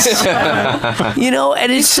months. You know,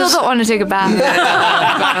 and it's still don't want to take a bath.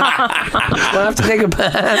 We'll have to take a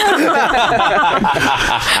bath.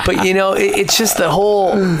 But, you know, it's just the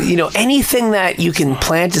whole, you know, anything that you can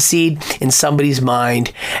plant a seed in somebody's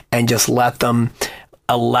mind and just let them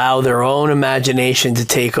allow their own imagination to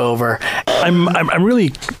take over. I'm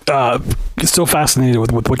really still fascinated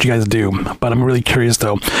with what you guys do, but I'm really curious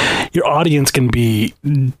though. Your audience can be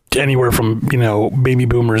anywhere from, you know, baby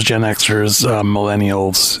boomers, Gen Xers,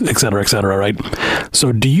 millennials, et cetera, right?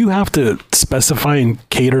 So do you have to specify and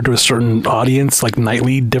cater to a certain audience, like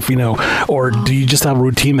nightly, you know, or do you just have a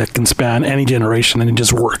routine that can span any generation and it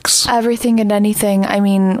just works? Everything and anything. I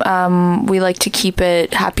mean, we like to keep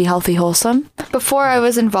it happy, healthy, wholesome. Before I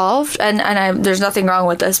was involved, and there's nothing wrong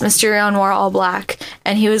with this, Mysterion wore all black,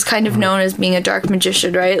 and he was kind of known as being a dark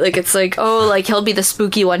magician, right? Like, it's like, oh, like, he'll be the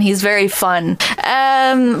spooky one. He's very fun.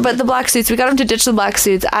 But the black suits, we got him to ditch the black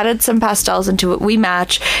suits, added some pastels into it. We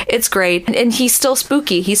match. It's great. And he's still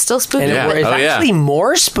spooky. He's still spooky. And it's actually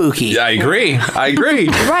more spooky. Yeah, I agree.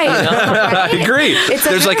 Right. I agree.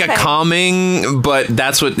 There's like a calming, but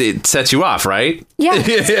that's what it sets you off, right? Yeah.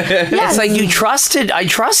 It's like I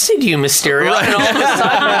trusted you, Mysterio, right. And all of a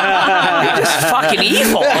sudden, you're just fucking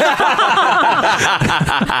evil.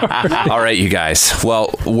 All right, you guys. Well,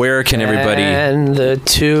 where can everybody... And the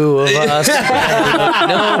two of us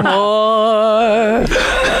no more.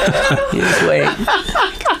 Just wait.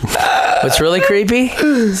 What's really creepy?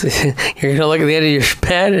 You're going to look at the end of your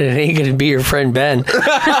bed and it ain't going to be your friend Ben.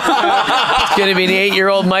 It's going to be the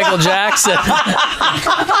 8-year-old Michael Jackson.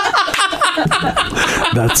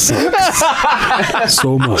 That sucks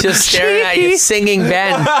so much. Just staring at you, singing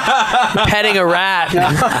Ben, petting a rat.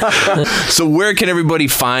 So where can everybody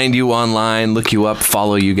find you online, look you up,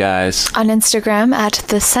 follow you guys? On Instagram at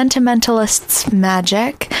The Sentimentalists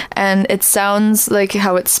Magic. And it sounds like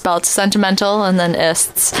how it's spelled, sentimental and then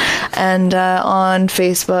ists. And on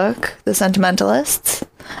Facebook, The Sentimentalists.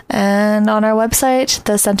 And on our website,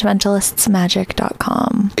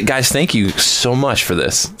 thesentimentalistsmagic.com. Guys, thank you so much for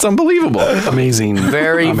this. It's unbelievable. Amazing.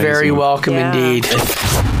 Very welcome indeed.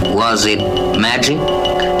 Was it magic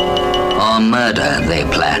or murder they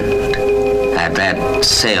planned at that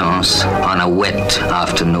seance on a wet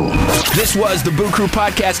afternoon? This was the Boo Crew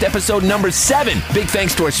Podcast, episode number 7. Big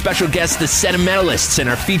thanks to our special guests, the Sentimentalists, and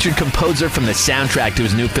our featured composer from the soundtrack to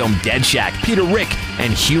his new film, Dead Shack, Peter Rick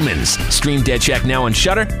and Humans. Stream Dead Shack now on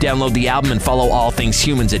Shudder. Download the album and follow all things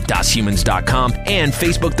humans at dashumans.com and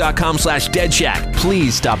facebook.com/deadshack.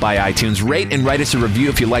 Please stop by iTunes, rate and write us a review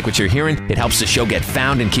if you like what you're hearing. It helps the show get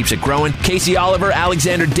found and keeps it growing. Casey Oliver,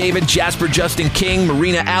 Alexander David, Jasper Justin King,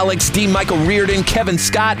 Marina Alex, D. Michael Reardon, Kevin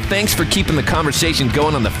Scott, thanks for keeping the conversation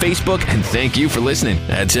going on the Facebook, and thank you for listening.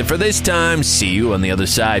 That's it for this time. See you on the other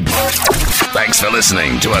side. Thanks for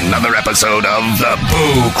listening to another episode of the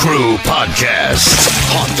Boo Crew Podcast.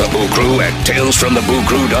 Haunt the Boo Crew at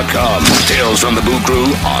talesfromthebooCrew.com. Tales from the Boo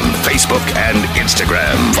Crew on Facebook and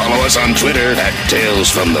Instagram. Follow us on Twitter at Tales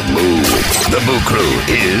from the Boo. The Boo Crew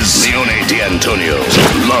is Leone D'Antonio,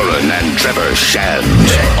 Lauren and Trevor Shand,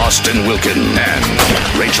 Austin Wilkin, and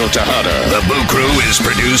Rachel Tejada. The Boo Crew is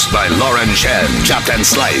produced by Lauren Shand, chopped and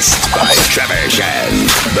sliced by Trevor Shand.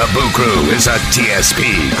 The Boo Crew is a TSP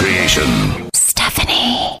creation.